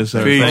y'all, man. Yes,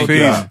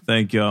 sir.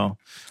 Thank y'all.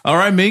 All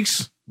right,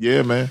 Meeks.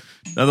 Yeah, man.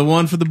 Another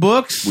one for the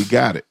books. We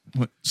got it.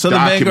 Southern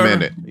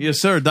Documented. Vanguard.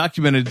 Yes, sir.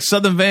 Documented.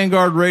 Southern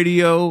Vanguard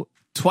Radio.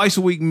 Twice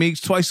a week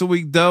Meeks. Twice a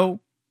week Doe.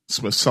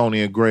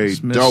 Smithsonian grade.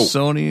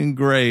 Smithsonian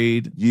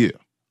grade. Yeah.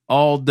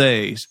 All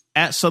days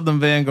at Southern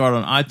Vanguard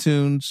on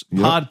iTunes,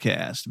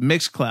 Podcast,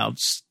 Mixcloud,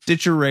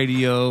 Stitcher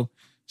Radio,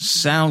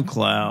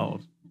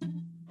 SoundCloud.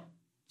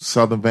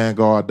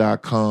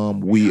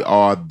 SouthernVanguard.com. We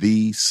are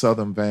the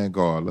Southern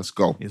Vanguard. Let's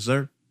go. Yes,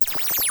 sir.